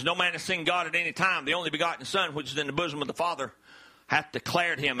 18 says, no man has seen God at any time. The only begotten Son, which is in the bosom of the Father, hath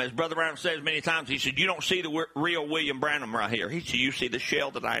declared him. As Brother Brown says many times, he said, you don't see the real William Branham right here. He said, you see the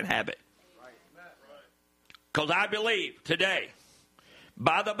shell that I inhabit. Because I believe today,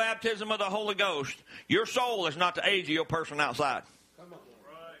 by the baptism of the Holy Ghost, your soul is not the age of your person outside.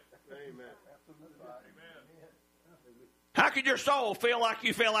 How could your soul feel like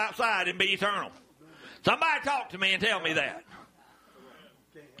you feel outside and be eternal? Somebody talk to me and tell me that.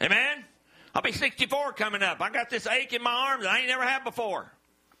 Amen? I'll be 64 coming up. I got this ache in my arms that I ain't never had before.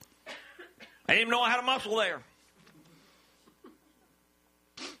 I didn't even know I had a muscle there.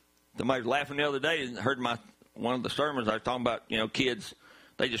 Somebody was laughing the other day and heard one of the sermons I was talking about, kids,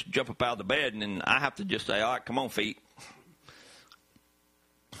 they just jump up out of the bed, and then I have to just say, all right, come on, feet.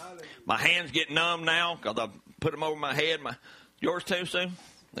 My hands get numb now because I put them over my head. Yours too, Sue?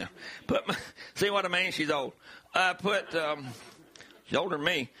 Yeah. See what I mean? She's old. She's older than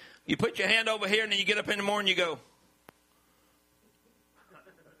me. You put your hand over here, and then you get up in the morning, you go.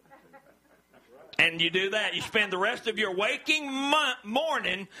 And you do that. You spend the rest of your waking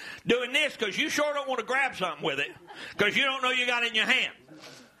morning doing this because you sure don't want to grab something with it because you don't know you got it in your hand.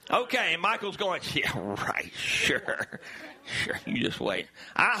 Okay, and Michael's going, yeah, right, sure, you just wait.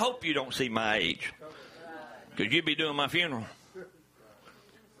 I hope you don't see my age because you'd be doing my funeral.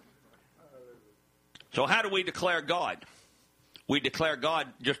 So how do we declare God? we declare God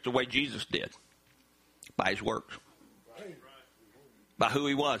just the way Jesus did, by his works, by who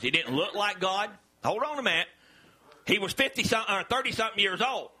he was. He didn't look like God. Hold on a minute. He was 50-something or 30-something years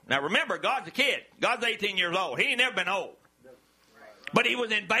old. Now remember, God's a kid. God's 18 years old. He ain't never been old. But he was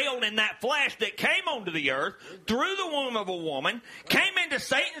veiled in that flesh that came onto the earth through the womb of a woman, came into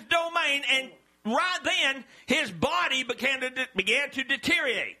Satan's domain, and right then his body began to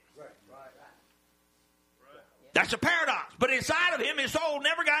deteriorate. That's a paradox. But inside of him, his soul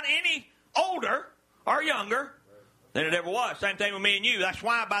never got any older or younger than it ever was. Same thing with me and you. That's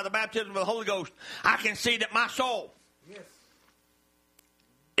why by the baptism of the Holy Ghost, I can see that my soul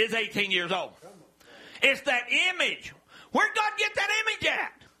is 18 years old. It's that image. Where'd God get that image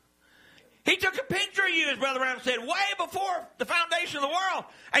at? He took a picture of you, as Brother Brown said, way before the foundation of the world.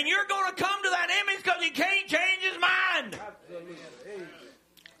 And you're going to come to that image because he can't change his mind.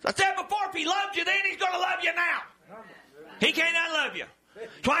 I said before, if he loved you then, he's going to love you now. He can't unlove you.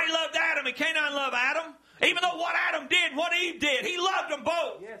 That's why he loved Adam. He can't unlove Adam. Even though what Adam did, what Eve did, he loved them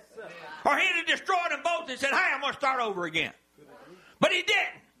both. Or he'd have destroyed them both and said, hey, I'm going to start over again. But he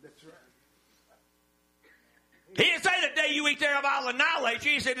didn't. He didn't say the day you eat thereof I'll annihilate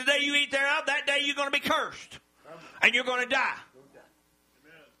you. He said the day you eat thereof, that day you're going to be cursed. And you're going to die.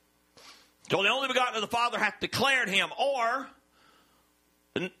 So the only begotten of the Father hath declared him. Or,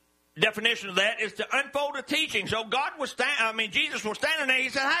 the definition of that is to unfold a teaching. So Jesus was standing there. He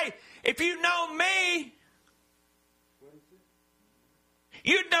said, hey, if you know me,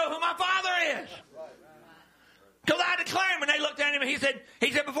 you'd know who my Father is. Because I declare him, and they looked at him, and he said,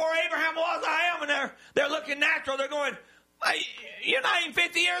 before Abraham was, I am. And they're looking natural. They're going, hey, you're not even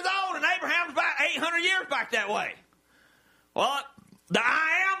 50 years old, and Abraham's about 800 years back that way. Well, the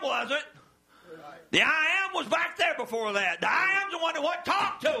I am wasn't. The I am was back there before that. The I am's the one that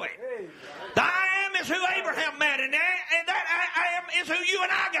talked to him. The I am is who Abraham met, and that I am is who you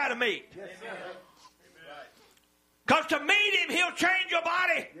and I got to meet. Because to meet him, he'll change your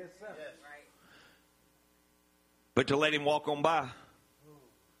body. But to let him walk on by,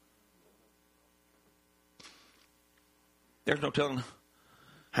 there's no telling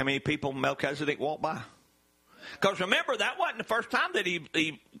how many people Melchizedek walked by. Because remember, that wasn't the first time that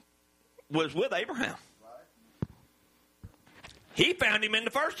he was with Abraham. He found him in the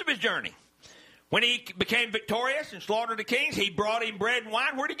first of his journey. When he became victorious and slaughtered the kings, he brought him bread and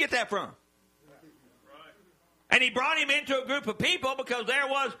wine. Where did he get that from? And he brought him into a group of people because there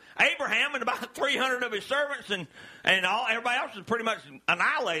was Abraham and about 300 of his servants and everybody else was pretty much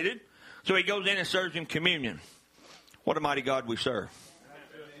annihilated. So he goes in and serves him communion. What a mighty God we serve.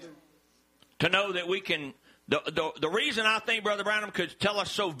 To know that we can, the reason I think Brother Branham could tell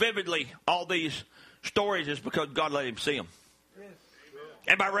us so vividly all these stories is because God let him see them.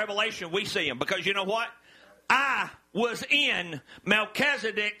 And by revelation we see them. Because you know what? I was in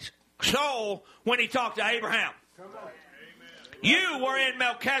Melchizedek's soul when he talked to Abraham. You were in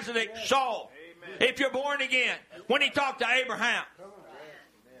Melchizedek's soul. If you're born again, when he talked to Abraham.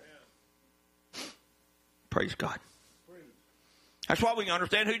 Praise God. That's why we can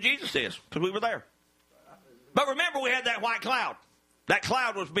understand who Jesus is, because we were there. But remember, we had that white cloud. That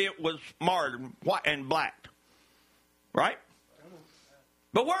cloud was marred white and black. Right?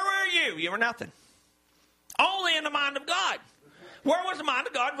 But where were you? You were nothing. Only in the mind of God. Where was the mind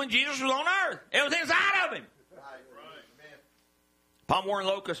of God when Jesus was on earth? It was inside of him. Palm worm,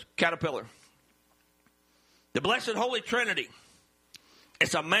 locust, caterpillar. The blessed Holy Trinity.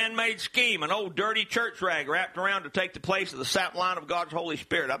 It's a man-made scheme, an old dirty church rag wrapped around to take the place of the sap line of God's Holy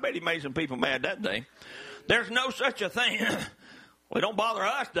Spirit. I bet he made some people mad that day. There's no such a thing. Well, it don't bother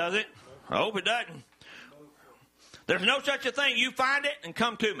us, does it? I hope it doesn't. There's no such a thing. You find it and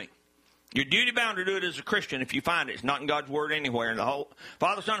come to me. You're duty bound to do it as a Christian if you find it. It's not in God's Word anywhere. And the whole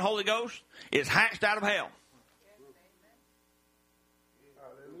Father, Son, Holy Ghost is hatched out of hell.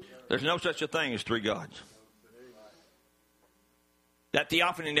 There's no such a thing as three gods. That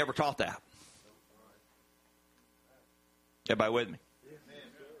theophany never taught that. Everybody with me?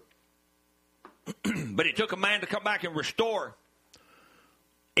 But it took a man to come back and restore.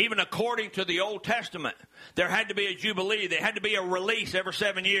 Even according to the Old Testament, there had to be a jubilee. There had to be a release every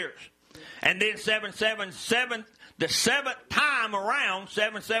 7 years. And then the seventh time around,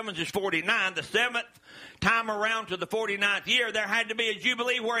 7 sevens is 49, the seventh time around to the 49th year, there had to be a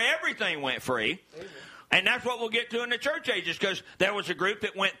jubilee where everything went free. Amen. And that's what we'll get to in the church ages, because there was a group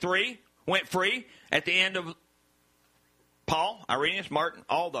that went free at the end of Paul, Irenaeus, Martin,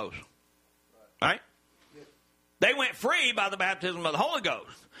 all those. Right? They went free by the baptism of the Holy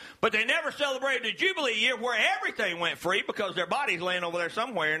Ghost. But they never celebrated the Jubilee year where everything went free because their body's laying over there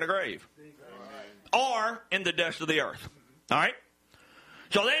somewhere in the grave. Or in the dust of the earth. All right?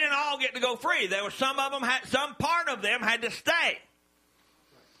 So they didn't all get to go free. There was some part of them had to stay.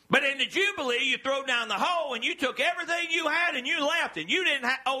 But in the Jubilee, you throw down the hole and you took everything you had and you left, and you didn't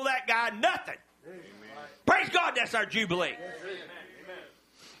owe that guy nothing. Amen. Praise God, that's our Jubilee. Amen.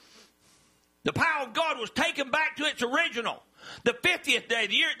 The power of God was taken back to its original. The 50th day of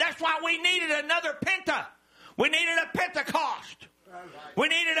the year. That's why we needed another Penta. We needed a Pentecost. We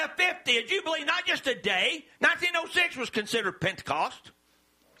needed a 50, a Jubilee, not just a day. 1906 was considered Pentecost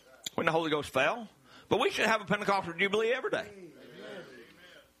when the Holy Ghost fell. But we should have a Pentecostal Jubilee every day.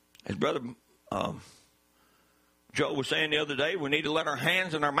 As Brother Joe was saying the other day, we need to let our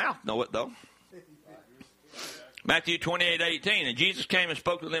hands and our mouth know it, though. Matthew 28:18, and Jesus came and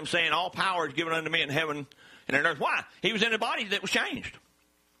spoke to them, saying, all power is given unto me in heaven and on earth. Why? He was in a body that was changed.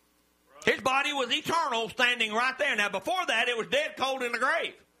 His body was eternal, standing right there. Now, before that, it was dead, cold in the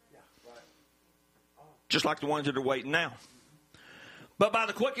grave. Just like the ones that are waiting now. But by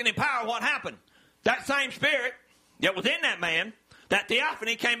the quickening power, what happened? That same spirit that was in that man, that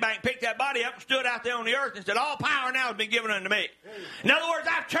theophany, came back and picked that body up and stood out there on the earth and said, all power now has been given unto me. In other words,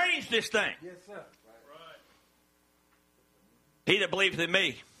 I've changed this thing. Yes, sir. He that believeth in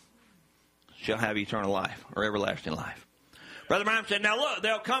me shall have eternal life, or everlasting life. Brother Branham said, now look,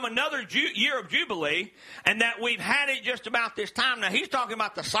 there'll come another year of Jubilee, and that we've had it just about this time. Now, he's talking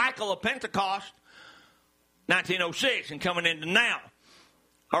about the cycle of Pentecost, 1906, and coming into now,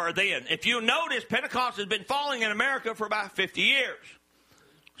 or then. If you notice, Pentecost has been falling in America for about 50 years.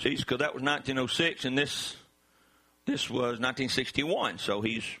 See, because that was 1906, and this was 1961, so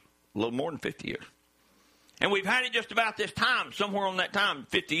he's a little more than 50 years. And we've had it just about this time, somewhere on that time,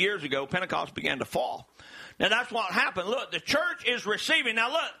 50 years ago, Pentecost began to fall. Now, that's what happened. Look, the church is receiving.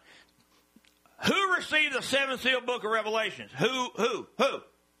 Now, look, who received the seventh seal book of Revelations? Who?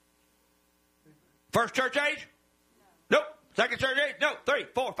 First church age? Nope. Second church age? No. 3,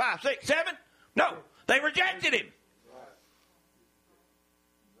 4, 5, 6, 7? No. They rejected him.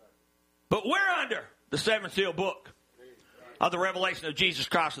 But we're under the seventh seal book of the revelation of Jesus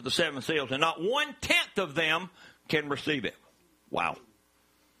Christ of the seven seals, and not 1/10 of them can receive it. Wow.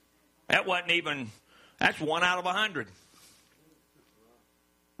 That wasn't even, that's 1 out of 100.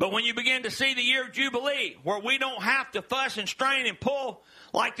 But when you begin to see the year of Jubilee, where we don't have to fuss and strain and pull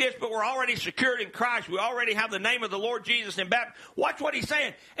like this, but we're already secured in Christ, we already have the name of the Lord Jesus in baptism. Watch what he's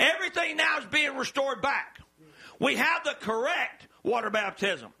saying. Everything now is being restored back. We have the correct water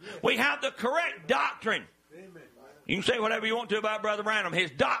baptism. We have the correct doctrine. Amen. You can say whatever you want to about Brother Branham.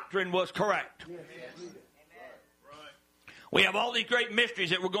 His doctrine was correct. Yes. We have all these great mysteries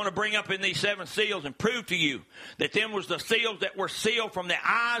that we're going to bring up in these seven seals and prove to you that them was the seals that were sealed from the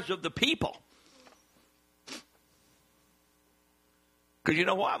eyes of the people. Because you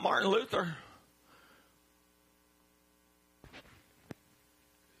know what? Martin Luther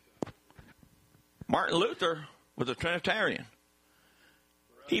was a Trinitarian.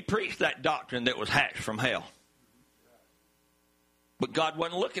 He preached that doctrine that was hatched from hell. But God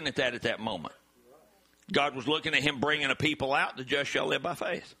wasn't looking at that at that moment. God was looking at him bringing a people out. The just shall live by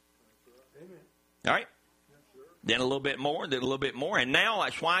faith. Amen. All right? Then a little bit more, then a little bit more. And now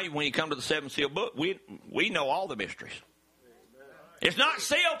that's why when you come to the seven seal book, we know all the mysteries. It's not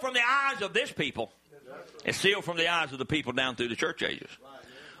sealed from the eyes of this people. It's sealed from the eyes of the people down through the church ages.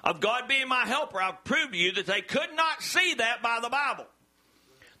 Of God being my helper, I've proved to you that they could not see that by the Bible.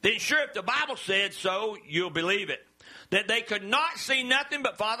 Then sure, if the Bible said so, you'll believe it. That they could not see nothing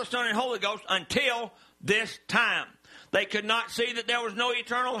but Father, Son, and Holy Ghost until this time. They could not see that there was no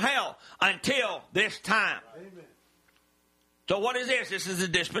eternal hell until this time. Amen. So what is this? This is the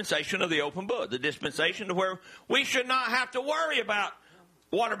dispensation of the open book. The dispensation to where we should not have to worry about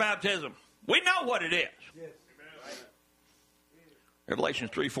water baptism. We know what it is. Yes. Revelation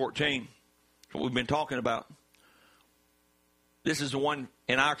 3:14. What we've been talking about. This is the one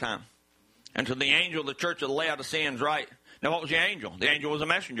in our time. And to the angel of the church of the Laodiceans write. Now, what was the angel? The angel was a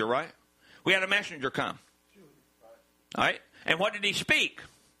messenger, right? We had a messenger come. All right? And what did he speak?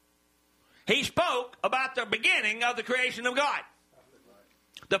 He spoke about the beginning of the creation of God.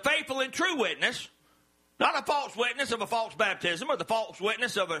 The faithful and true witness, not a false witness of a false baptism or the false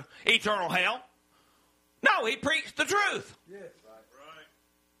witness of an eternal hell. No, he preached the truth. Yes.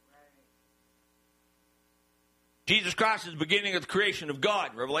 Jesus Christ is the beginning of the creation of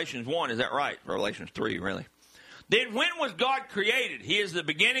God. Revelations 1, is that right? Revelations 3, really. Then when was God created? He is the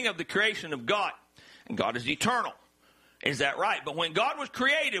beginning of the creation of God. And God is eternal. Is that right? But when God was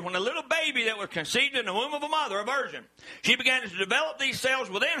created, when a little baby that was conceived in the womb of a mother, a virgin, she began to develop these cells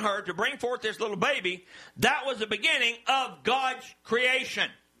within her to bring forth this little baby, that was the beginning of God's creation.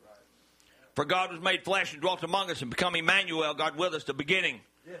 1 For God was made flesh and dwelt among us and become Emmanuel, God with us, the beginning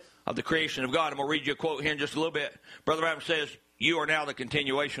of the creation of God. I'm going to read you a quote here in just a little bit. Brother Branham says, you are now the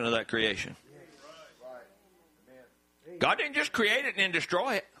continuation of that creation. God didn't just create it and then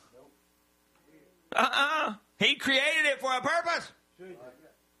destroy it. He created it for a purpose.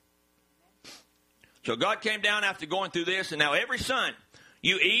 So God came down after going through this, and now every son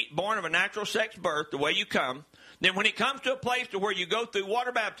you eat, born of a natural sex birth, the way you come. Then when it comes to a place to where you go through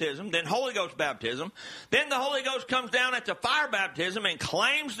water baptism, then Holy Ghost baptism, then the Holy Ghost comes down at the fire baptism and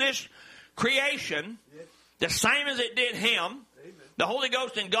claims this creation the same as it did him. The Holy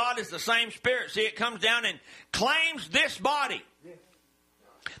Ghost and God is the same Spirit. See, it comes down and claims this body.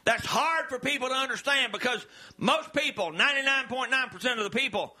 That's hard for people to understand because most people, 99.9% of the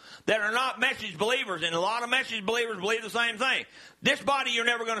people that are not message believers, and a lot of message believers believe the same thing. This body you're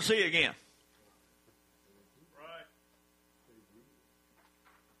never going to see again.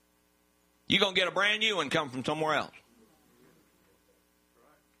 You're going to get a brand new one come from somewhere else.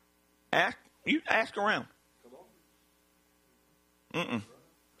 Ask around.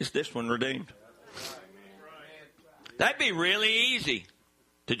 It's this one redeemed. That'd be really easy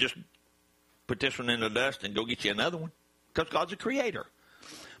to just put this one in the dust and go get you another one. Because God's a creator.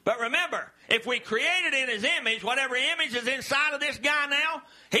 But remember, if we created in His image, whatever image is inside of this guy now,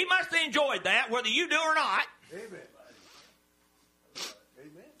 he must have enjoyed that, whether you do or not. Amen.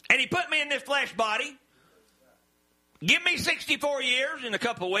 And He put me in this flesh body. Give me 64 years in a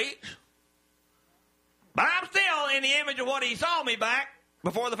couple of weeks. But I'm still in the image of what He saw me back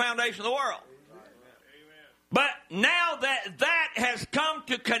before the foundation of the world. But now that has come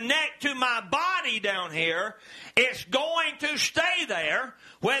to connect to my body down here, it's going to stay there.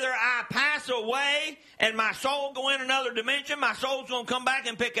 Whether I pass away and my soul go in another dimension, my soul's going to come back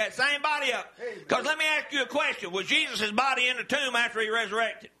and pick that same body up. Because let me ask you a question. Was Jesus' body in the tomb after He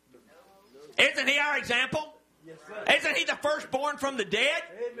resurrected? Isn't He our example? Isn't He the firstborn from the dead?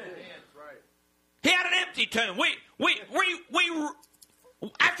 He had an empty tomb.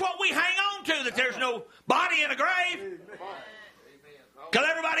 That's what we hang on to, that there's no body in a grave. Because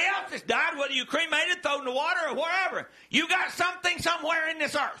everybody else has died, whether you cremated, thrown in the water, or wherever. You got something somewhere in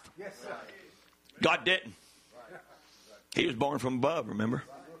this earth. God didn't. He was born from above, remember?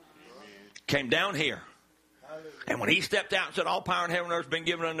 Came down here. And when He stepped out and said, all power in heaven and earth has been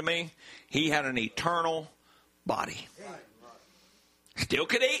given unto me, He had an eternal body. Still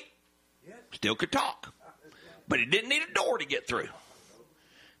could eat. Still could talk. But He didn't need a door to get through.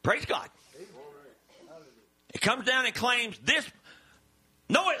 Praise God. It comes down and claims this.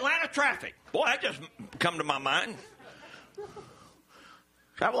 No Atlanta traffic. Boy, that just come to my mind.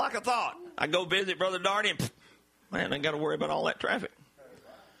 Travel like a thought. I go visit Brother Darty and, man, I ain't got to worry about all that traffic.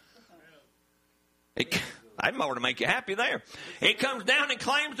 I'd more to make you happy there. It comes down and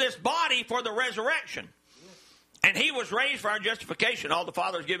claims this body for the resurrection. And He was raised for our justification. All the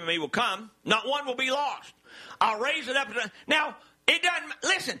Father has given me will come. Not one will be lost. I'll raise it up. Now, it doesn't,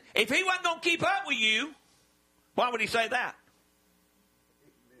 listen, if He wasn't going to keep up with you, why would He say that?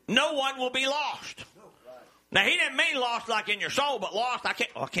 No one will be lost. Now, He didn't mean lost like in your soul, but lost, I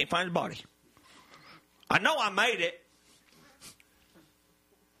can't find His body. I know I made it,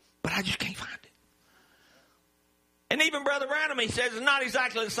 but I just can't find it. And even Brother Branham, he says it's not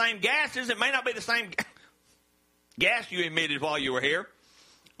exactly the same gases. It may not be the same gas you emitted while you were here.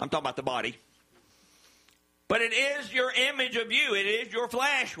 I'm talking about the body. But it is your image of you. It is your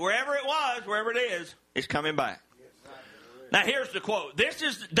flesh. Wherever it was, wherever it is, it's coming back. Now here's the quote. That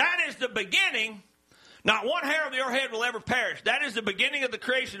is the beginning. Not one hair of your head will ever perish. That is the beginning of the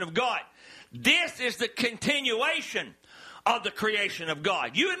creation of God. This is the continuation of the creation of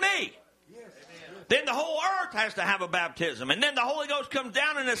God. You and me. Then the whole earth has to have a baptism. And then the Holy Ghost comes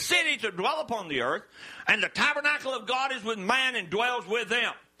down in a city to dwell upon the earth. And the tabernacle of God is with man and dwells with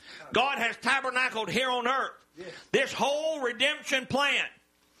them. God has tabernacled here on earth. This whole redemption plan,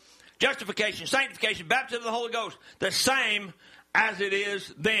 justification, sanctification, baptism of the Holy Ghost, the same as it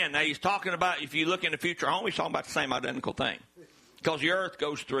is then. Now he's talking about, if you look in the future home, he's talking about the same identical thing. Because the earth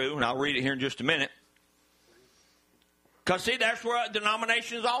goes through, and I'll read it here in just a minute. Because, see, that's where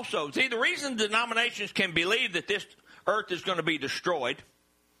denominations also. See, the reason denominations can believe that this earth is going to be destroyed,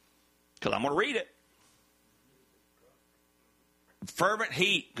 because I'm going to read it. Fervent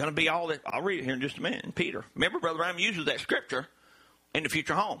heat, going to be all that. I'll read it here in just a minute. And Peter, remember, Brother Branham uses that scripture in the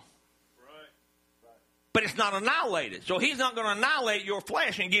future home. Right. But it's not annihilated. So He's not going to annihilate your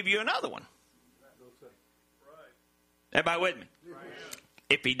flesh and give you another one. Right. Everybody with me? Right.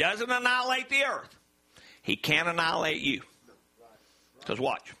 If He doesn't annihilate the earth, He can't annihilate you. Because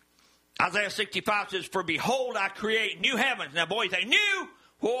watch. Isaiah 65 says, for behold, I create new heavens. Now, boy, you say, new?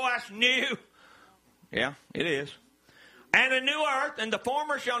 Oh, that's new. Yeah, it is. And a new earth, and the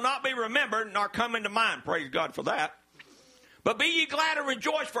former shall not be remembered, nor come into mind. Praise God for that. But be ye glad and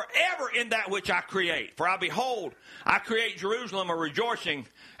rejoice forever in that which I create. For I behold, I create Jerusalem a rejoicing,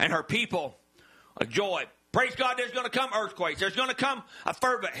 and her people a joy. Praise God, there's going to come earthquakes. There's going to come a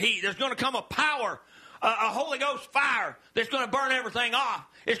fervent heat. There's going to come a power, a Holy Ghost fire that's going to burn everything off.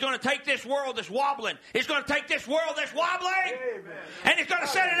 It's going to take this world that's wobbling. It's going to take this world that's wobbling, amen, and it's going to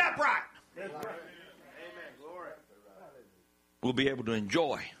set it upright. That's right. Amen. Glory. We'll be able to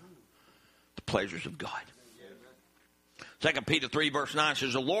enjoy the pleasures of God. 2 Pt.4 verse 9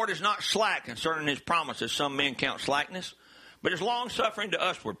 says, the Lord is not slack concerning his promises. Some men count slackness, but is long-suffering to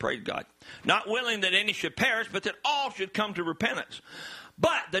usward, praise God. Not willing that any should perish, but that all should come to repentance.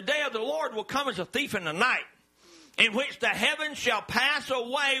 But the day of the Lord will come as a thief in the night, in which the heavens shall pass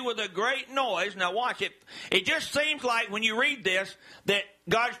away with a great noise. Now watch it. It just seems like when you read this that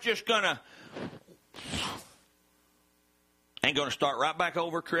God's just going to start right back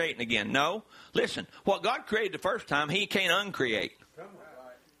over creating again. No. Listen, what God created the first time, he can't uncreate.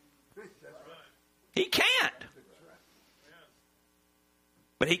 He can't.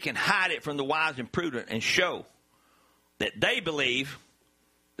 But he can hide it from the wise and prudent and show that they believe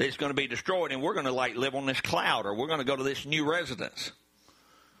that it's going to be destroyed and we're going to live on this cloud, or we're going to go to this new residence.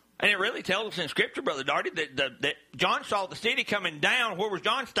 And it really tells us in Scripture, Brother Darty, that John saw the city coming down. Where was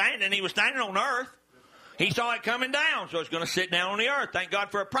John standing? He was standing on earth. He saw it coming down, so it's going to sit down on the earth. Thank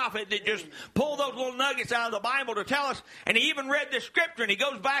God for a prophet that just pulled those little nuggets out of the Bible to tell us. And he even read this Scripture, and he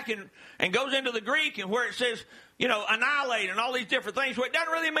goes back and goes into the Greek, and where it says, annihilate and all these different things. Well, it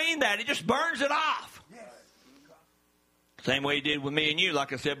doesn't really mean that. It just burns it off. Same way he did with me and you,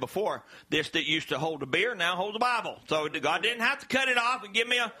 like I said before. This that used to hold a beer now holds a Bible. So God didn't have to cut it off and give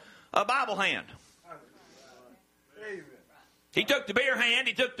me a Bible hand. He took the beer hand,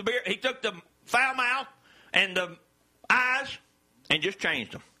 he took the foul mouth and the eyes and just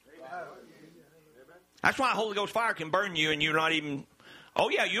changed them. That's why Holy Ghost fire can burn you and you're not even,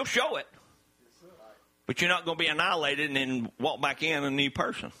 you'll show it. But you're not going to be annihilated and then walk back in a new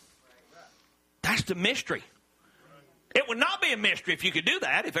person. That's the mystery. It would not be a mystery if you could do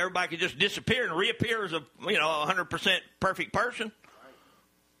that, if everybody could just disappear and reappear as a 100% perfect person.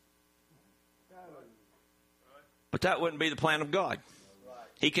 But that wouldn't be the plan of God.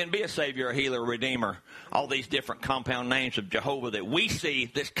 He can be a Savior, a healer, a Redeemer, all these different compound names of Jehovah that we see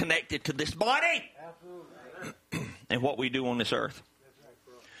that's connected to this body and what we do on this earth.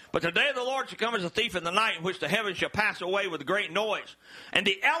 But the day of the Lord shall come as a thief in the night, in which the heavens shall pass away with a great noise, and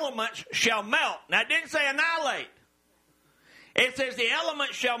the elements shall melt. Now, it didn't say annihilate. It says the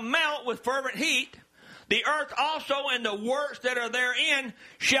elements shall melt with fervent heat. The earth also and the works that are therein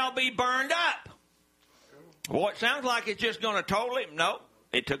shall be burned up. Well, it sounds like it's just going to totally... No,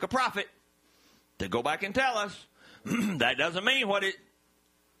 it took a prophet to go back and tell us. That doesn't mean what it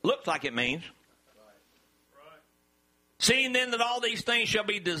looks like it means. Seeing then that all these things shall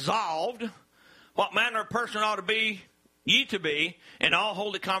be dissolved, what manner of person ought to be ye to be in all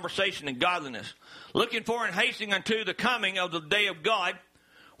holy conversation and godliness, looking for and hastening unto the coming of the day of God,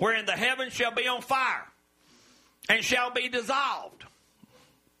 wherein the heavens shall be on fire and shall be dissolved,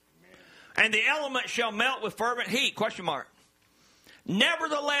 and the elements shall melt with fervent heat. Question mark.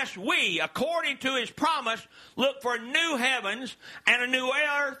 Nevertheless, we, according to his promise, look for new heavens and a new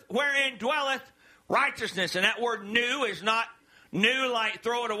earth wherein dwelleth righteousness. And that word new is not new like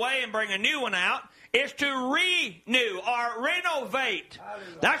throw it away and bring a new one out. It's to renew or renovate.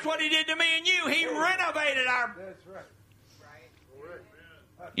 That's what he did to me and you. He renovated our... That's right.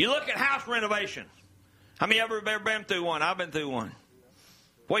 You look at house renovations. How many of you have ever been through one? I've been through one.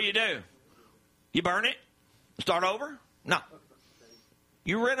 What do? You burn it? Start over? No.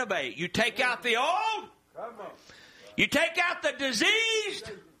 You renovate. You take out the old. You take out the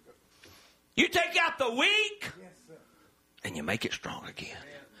diseased. You take out the weak. And you make it strong again.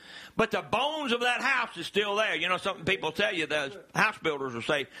 But the bones of that house is still there. You know, something people tell you, the house builders will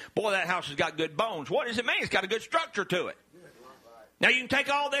say, boy, that house has got good bones. What does it mean? It's got a good structure to it. Now, you can take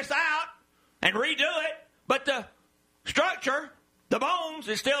all this out and redo it, but the structure, the bones,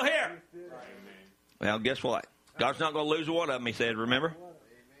 is still here. Well, guess what? God's not going to lose one of them, he said, remember?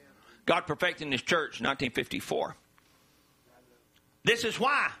 God perfecting his church in 1954. This is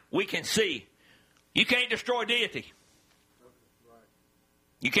why we can see you can't destroy deity.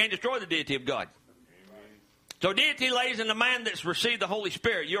 You can't destroy the deity of God. So deity lays in the man that's received the Holy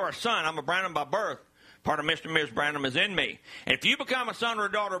Spirit. You're a son. I'm a Branham by birth. Part of Mr. and Ms. Branham is in me. And if you become a son or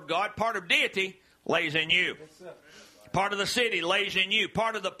a daughter of God, part of deity lays in you. Part of the city lays in you.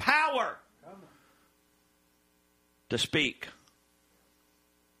 Part of the power to speak.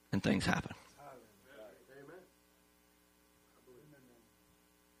 And things happen.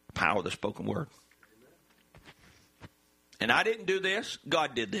 Power of the spoken word. And I didn't do this.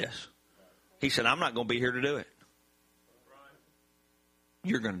 God did this. He said, I'm not going to be here to do it.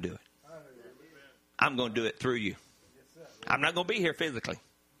 You're going to do it. I'm going to do it through you. I'm not going to be here physically.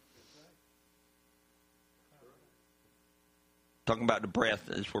 Talking about the breath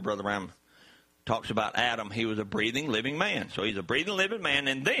is where Brother Ram talks about Adam. He was a breathing, living man. So he's a breathing, living man.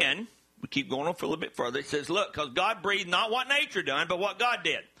 And then, we keep going on for a little bit further. It says, look, because God breathed not what nature done, but what God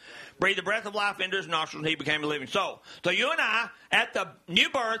did. Breathed the breath of life into his nostrils, and he became a living soul. So you and I, at the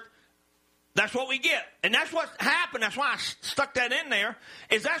new birth, that's what we get. And that's what's happened. That's why I stuck that in there,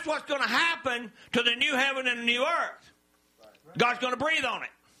 is that's what's going to happen to the new heaven and the new earth. God's going to breathe on it.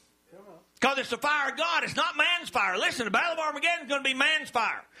 Because it's the fire of God. It's not man's fire. Listen, the Battle of Armageddon is going to be man's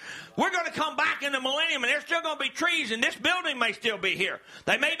fire. We're going to come back in the millennium, and there's still going to be trees, and this building may still be here.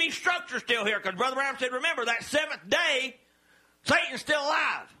 There may be structures still here, because Brother Ram said, remember, that seventh day, Satan's still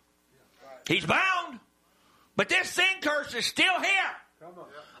alive. He's bound. But this sin curse is still here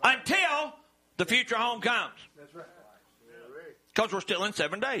until the future home comes. Because we're still in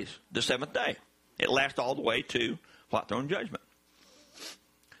 7 days, the seventh day. It lasts all the way to White Throne Judgment.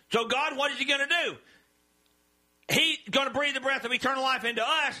 So God, what is he going to do? He's going to breathe the breath of eternal life into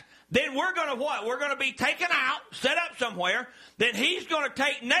us. Then we're going to what? We're going to be taken out, set up somewhere. Then he's going to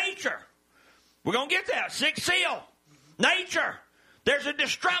take nature. We're going to get that. Sixth seal. Nature. There's a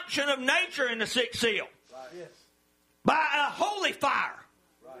destruction of nature in the sixth seal. Right. By a holy fire.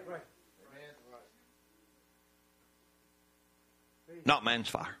 Right. Not man's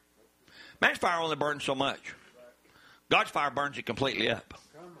fire. Man's fire only burns so much. God's fire burns it completely up.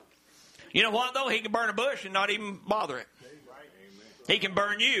 You know what, though? He can burn a bush and not even bother it. He can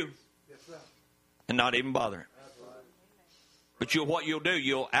burn you and not even bother it. But what you'll do,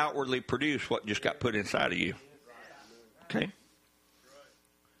 you'll outwardly produce what just got put inside of you. Okay?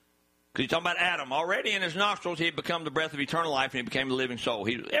 Because you're talking about Adam. Already in his nostrils, he had become the breath of eternal life, and he became a living soul.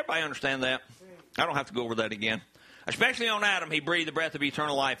 Everybody understand that? I don't have to go over that again. Especially on Adam, he breathed the breath of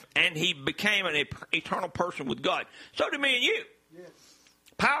eternal life, and he became an eternal person with God. So did me and you. Yes.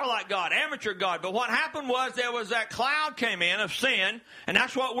 Power like God, amateur God. But what happened was there was that cloud came in of sin, and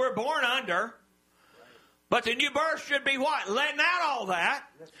that's what we're born under. But the new birth should be what? Letting out all that.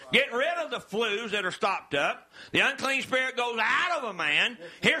 Getting rid of the flues that are stopped up. The unclean spirit goes out of a man.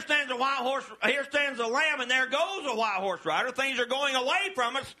 Here stands a white horse. Here stands a lamb, and there goes a white horse rider. Things are going away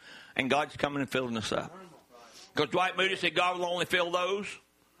from us, and God's coming and filling us up. Because Dwight Moody said God will only fill those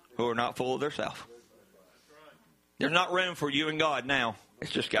who are not full of themselves. There's not room for you and God now.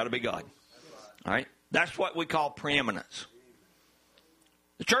 It's just got to be God. All right? That's what we call preeminence.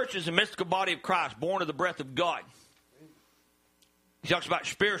 The church is a mystical body of Christ, born of the breath of God. He talks about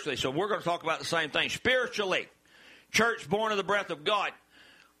spiritually, so we're going to talk about the same thing. Spiritually, church born of the breath of God.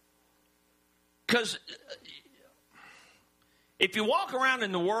 Because if you walk around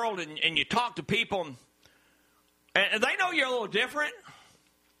in the world and you talk to people, and they know you're a little different,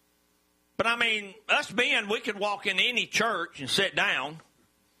 but I mean, us men, we could walk in any church and sit down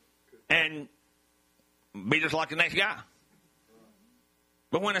and be just like the next guy.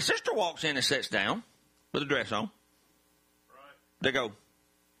 But when a sister walks in and sits down with a dress on, they go,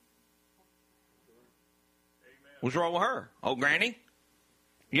 what's wrong with her? Oh, Granny.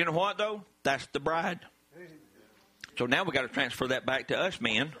 You know what, though? That's the bride. So now we got to transfer that back to us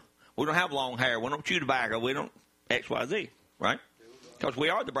men. We don't have long hair. We don't chew tobacco. We don't X, Y, Z, right? Because we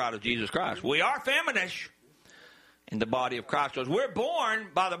are the bride of Jesus Christ. We are feminist in the body of Christ because we're born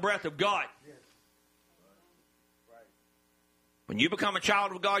by the breath of God. When you become a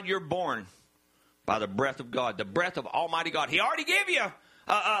child of God, you're born by the breath of God, the breath of Almighty God. He already gave you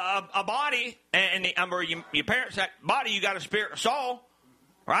a body, and your parents' body, you got a spirit and a soul,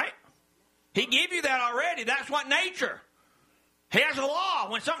 right? He gave you that already. That's what nature. He has a law.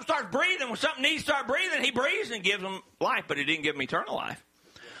 When something starts breathing, when something needs to start breathing, he breathes and gives them life, but he didn't give them eternal life.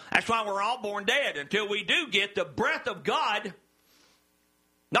 That's why we're all born dead until we do get the breath of God,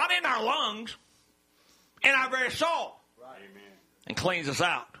 not in our lungs, in our very soul, and cleans us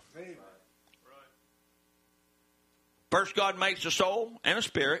out. First, God makes a soul and a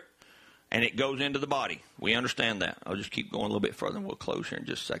spirit, and it goes into the body. We understand that. I'll just keep going a little bit further, and we'll close here in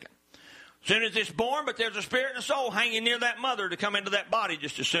just a second. As soon as it's born, but there's a spirit and a soul hanging near that mother to come into that body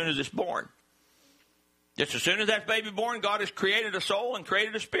just as soon as it's born. Just as soon as that baby born, God has created a soul and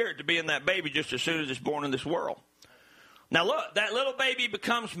created a spirit to be in that baby just as soon as it's born in this world. Now look, that little baby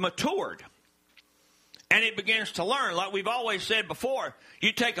becomes matured. And it begins to learn. Like we've always said before,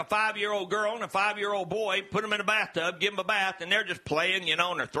 you take a 5-year-old girl and a 5-year-old boy, put them in a bathtub, give them a bath, and they're just playing, and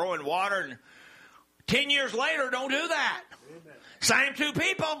they're throwing water. And 10 years later, don't do that. Amen. Same two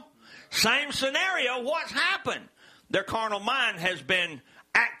people, same scenario. What's happened? Their carnal mind has been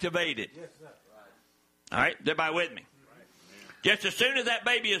activated. All right, everybody with me? Just as soon as that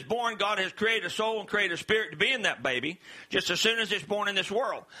baby is born, God has created a soul and created a spirit to be in that baby. Just as soon as it's born in this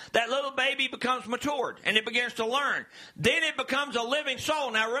world. That little baby becomes matured and it begins to learn. Then it becomes a living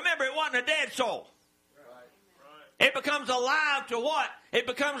soul. Now remember, it wasn't a dead soul. It becomes alive to what? It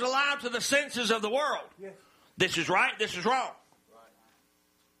becomes alive to the senses of the world. This is right, this is wrong.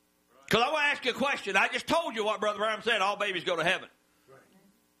 Because I want to ask you a question. I just told you what Brother Brown said, all babies go to heaven.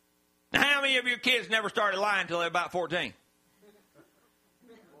 Now, how many of your kids never started lying until they're about 14?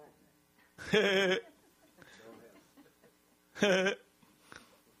 God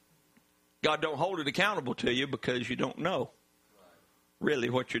don't hold it accountable to you because you don't know really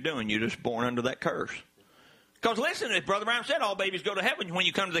what you're doing. You're just born under that curse. Because listen, as Brother Brown said, all babies go to heaven when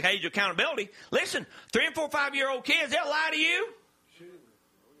you come to the age of accountability. Listen, 3 and 4, 5-year-old kids, they'll lie to you.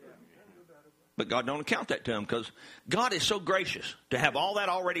 But God don't account that to them because God is so gracious to have all that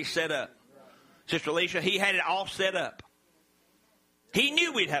already set up. Sister Alicia, He had it all set up. He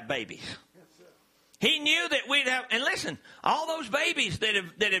knew we'd have babies. He knew that we'd have, and listen, all those babies that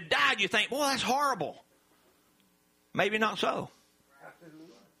have died, you think, well, that's horrible. Maybe not so.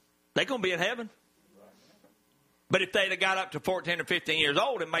 They're going to be in heaven. But if they'd have got up to 14 or 15 years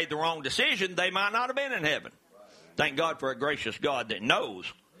old and made the wrong decision, they might not have been in heaven. Thank God for a gracious God that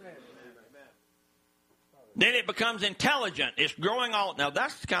knows. Then it becomes intelligent. It's growing all. Now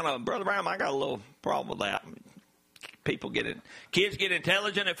that's kind of, Brother Brown, I got a little problem with that. Kids get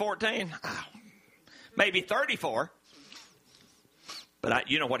intelligent at 14. Oh, maybe 34. But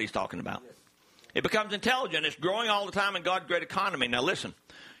you know what he's talking about. It becomes intelligent. It's growing all the time in God's great economy. Now listen,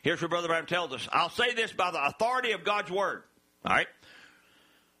 here's what Brother Brown tells us. I'll say this by the authority of God's word. All right?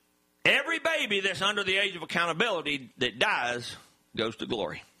 Every baby that's under the age of accountability that dies goes to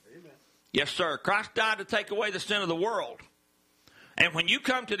glory. Amen. Yes, sir. Christ died to take away the sin of the world. And when you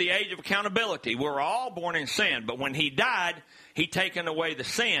come to the age of accountability, we're all born in sin. But when He died, He taken away the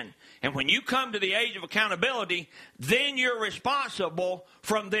sin. And when you come to the age of accountability, then you're responsible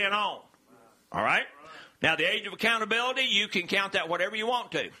from then on. All right? Now, the age of accountability, you can count that whatever you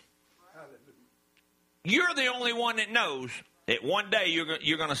want to. You're the only one that knows that one day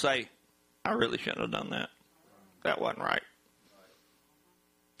you're going to say, I really shouldn't have done that. That wasn't right.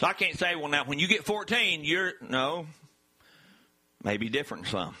 So I can't say, well, now, when you get 14, no, maybe different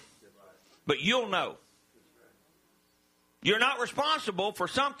some. But you'll know. You're not responsible for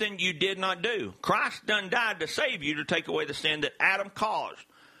something you did not do. Christ done died to save you to take away the sin that Adam caused.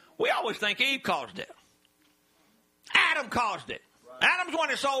 We always think Eve caused it. Adam caused it. Adam's the one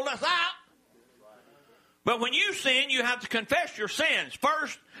that sold us out. But when you sin, you have to confess your sins.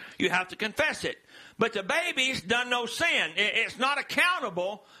 First, you have to confess it. But the baby's done no sin. It's not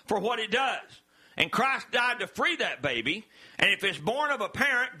accountable for what it does. And Christ died to free that baby. And if it's born of a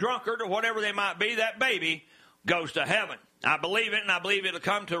parent, drunkard, or whatever they might be, that baby goes to heaven. I believe it, and I believe it'll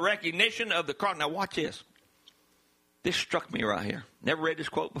come to recognition of the cross. Now watch this. This struck me right here. Never read this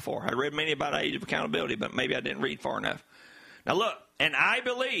quote before. I read many about age of accountability, but maybe I didn't read far enough. Now look, and I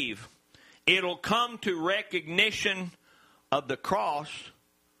believe it'll come to recognition of the cross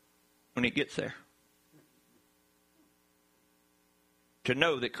when it gets there. To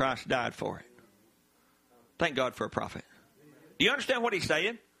know that Christ died for it. Thank God for a prophet. Do you understand what he's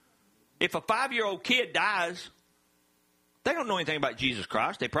saying? If a 5-year-old kid dies, they don't know anything about Jesus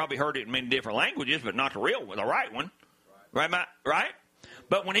Christ. They probably heard it in many different languages, but not the real one, the right one. Right?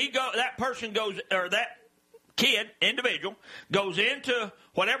 But when that person goes, or that kid, individual, goes into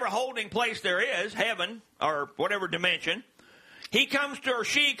whatever holding place there is, heaven, or whatever dimension, he comes to, or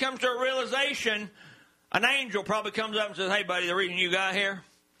she comes to a realization. An angel probably comes up and says, hey, buddy, the reason you got here,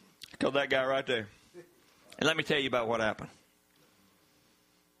 killed that guy right there. And let me tell you about what happened.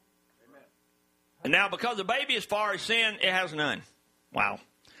 Amen. And now, because the baby is far as sin, it has none. Wow.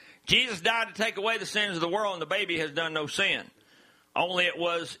 Jesus died to take away the sins of the world, and the baby has done no sin. Only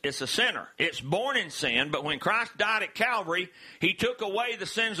it's a sinner. It's born in sin, but when Christ died at Calvary, He took away the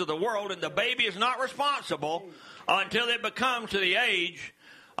sins of the world, and the baby is not responsible until it becomes to the age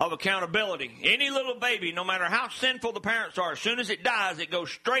of accountability. Any little baby, no matter how sinful the parents are, as soon as it dies, it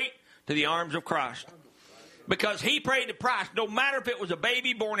goes straight to the arms of Christ. Because He paid the price. No matter if it was a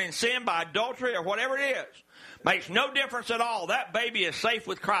baby born in sin by adultery or whatever it is. Makes no difference at all. That baby is safe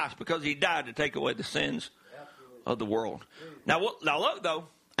with Christ because He died to take away the sins of the world. Now look though,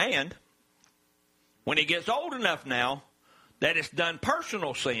 and when he gets old enough now that it's done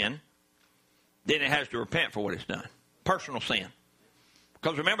personal sin, then it has to repent for what it's done. Personal sin.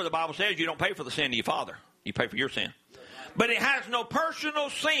 Because remember, the Bible says you don't pay for the sin of your father. You pay for your sin. But it has no personal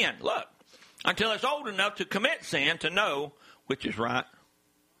sin. Look, until it's old enough to commit sin to know which is right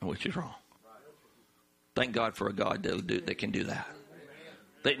and which is wrong. Thank God for a God that can do that.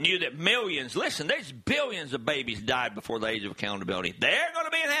 That knew that millions, listen, there's billions of babies died before the age of accountability. They're going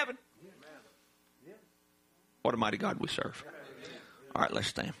to be in heaven. What a mighty God we serve. All right, let's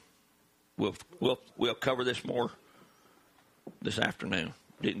stand. We'll cover this more this afternoon.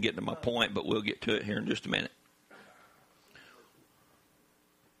 Didn't get to my point, but we'll get to it here in just a minute.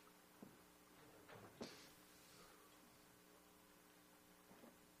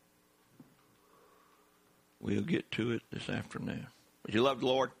 We'll get to it this afternoon. Would you love the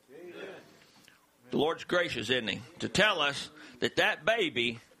Lord? Amen. The Lord's gracious, isn't He? To tell us that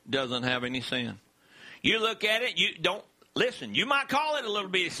baby doesn't have any sin. You look at it, you don't, listen, you might call it a little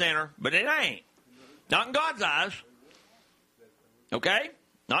bitty sinner, but it ain't. Not in God's eyes. Okay?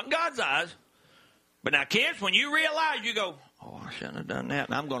 Not in God's eyes. But now, kids, when you realize, you go, oh, I shouldn't have done that,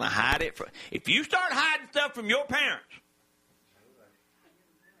 and I'm going to hide it. If you start hiding stuff from your parents,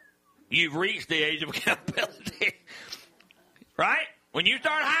 you've reached the age of accountability. Right? When you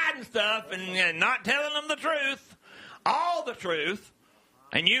start hiding stuff and not telling them the truth, all the truth,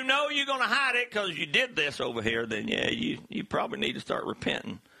 and you know you're going to hide it because you did this over here, then, yeah, you probably need to start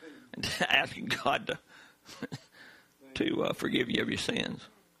repenting and asking God to forgive you of your sins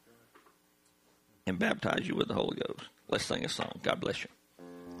and baptize you with the Holy Ghost. Let's sing a song. God bless you.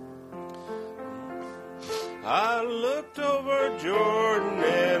 I looked over Jordan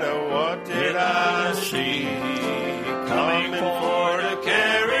and what did I see? Coming for to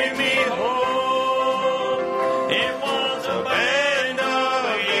carry me home. It was a band of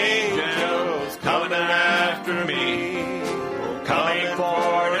angels coming after me, coming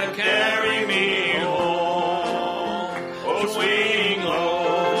for to carry me home. Oh, swing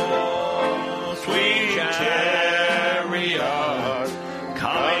low, sweet chariot,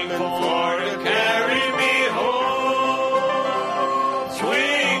 coming for to carry me.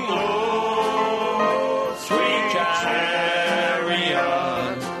 Swing low, sweet chariot,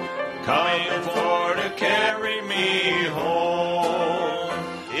 coming for to carry me home.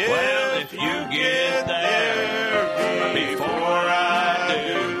 Well, if you get there before I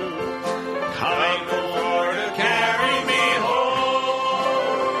do, coming for to carry me home.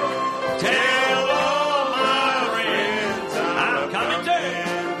 Tell all my friends I'm coming too.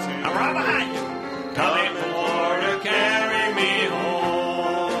 I'm right behind you. Coming for to carry me home.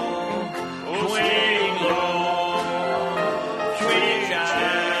 Swing low, sweet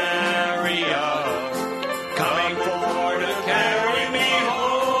chariot, coming for to carry me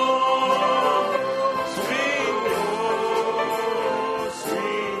home. Swing low,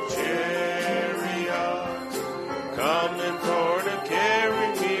 sweet chariot, coming for to carry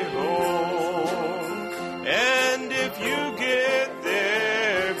me home. And if you get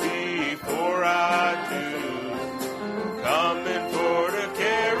there before I do, coming for to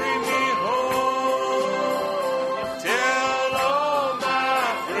carry me home. Tell all my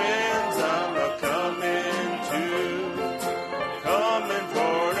friends I'm a-coming too, coming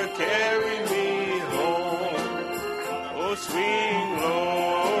for to carry me home. Oh, swing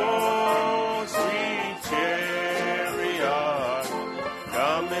low, sweet chariot,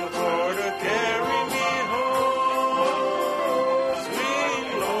 coming for to carry me home. Swing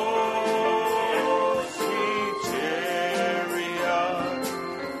low, sweet chariot,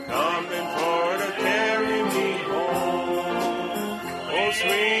 coming for to carry me home. Oh,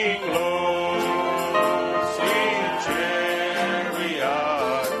 swing low, sweet chariot,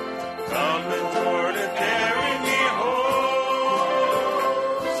 coming for to carry me home.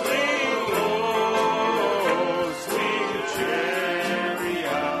 Swing low, sweet chariot,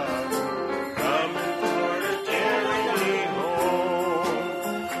 coming for to carry me home.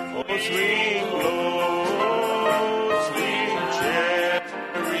 Oh, swing low, sweet chariot,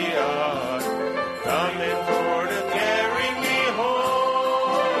 coming for to carry me home.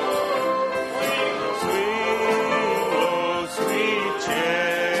 Swing low, sweet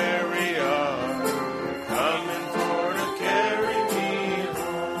chariot, coming for to carry me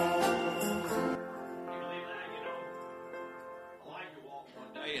home. Elijah walked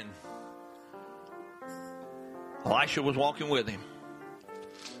one day and Elisha was walking with him.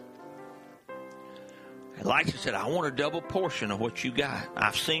 Elisha said, I want a double portion of what you got.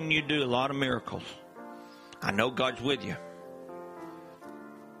 I've seen you do a lot of miracles. I know God's with you.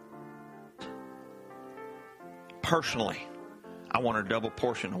 Personally, I want a double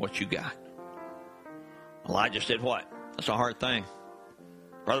portion of what you got. Elijah said, what? That's a hard thing.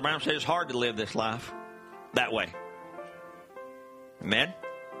 Brother Brown said it's hard to live this life that way. Amen?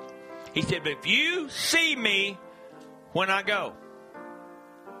 He said, but if you see me when I go.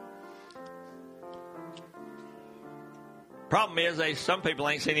 Problem is, some people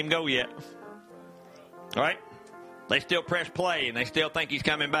ain't seen him go yet. All right? They still press play, and they still think he's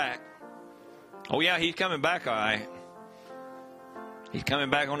coming back. Oh, yeah, he's coming back, all right. He's coming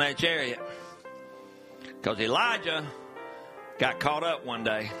back on that chariot. Because Elijah got caught up one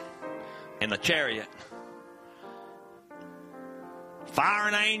day in the chariot. Fire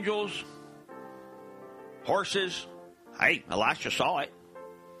and angels, horses. Hey, Elisha saw it.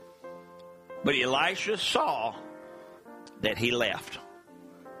 But Elisha saw that he left.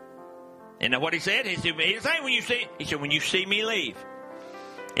 And what he said, he said, when you see me leave.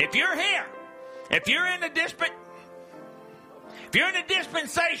 If you're here, if you're in the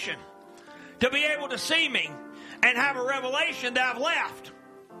dispensation to be able to see me and have a revelation that I've left,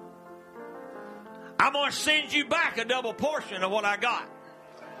 I'm going to send you back a double portion of what I got.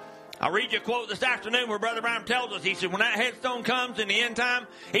 I'll read you a quote this afternoon where Brother Brown tells us, he said, when that headstone comes in the end time,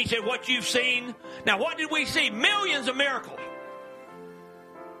 he said, what you've seen. Now, what did we see? Millions of miracles.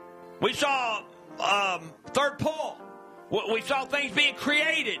 We saw third pull. We saw things being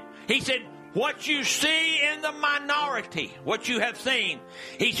created. He said, what you see in the minority, what you have seen,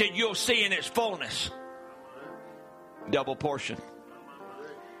 he said, you'll see in its fullness. Double portion.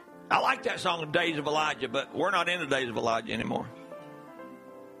 I like that song, The Days of Elijah, but we're not in the days of Elijah anymore.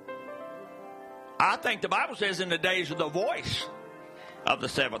 I think the Bible says in the days of the voice of the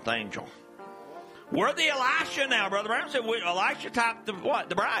seventh angel. We're the Elisha now, Brother Brown said. Elisha typed the what?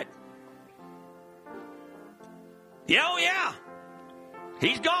 The bride. Yeah, oh yeah.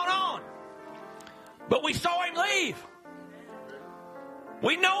 He's gone on. But we saw him leave.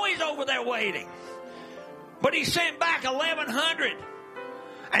 We know he's over there waiting. But he sent back 1,100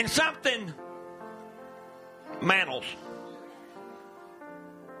 and something mantles.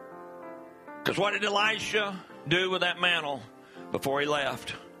 Because what did Elisha do with that mantle before he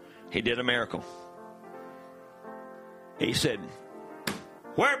left? He did a miracle. He said,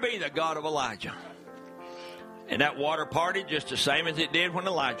 where be the God of Elijah? And that water parted just the same as it did when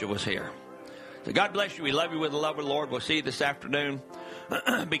Elijah was here. So God bless you. We love you with the love of the Lord. We'll see you this afternoon.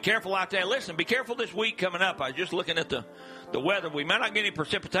 Be careful out there. Listen, be careful this week coming up. I was just looking at the weather. We might not get any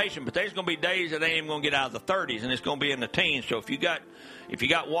precipitation, but there's going to be days that ain't even going to get out of the 30s, and it's going to be in the teens. So if you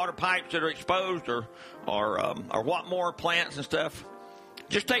got water pipes that are exposed or what more plants and stuff,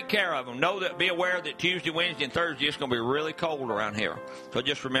 just take care of them. Be aware that Tuesday, Wednesday, and Thursday it's going to be really cold around here. So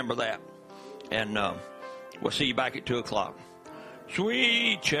just remember that. And we'll see you back at 2 o'clock.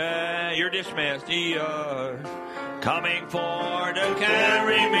 Sweet child, you're dismissed. Coming for to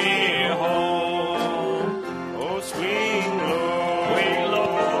carry me home. Oh, sweet Lord.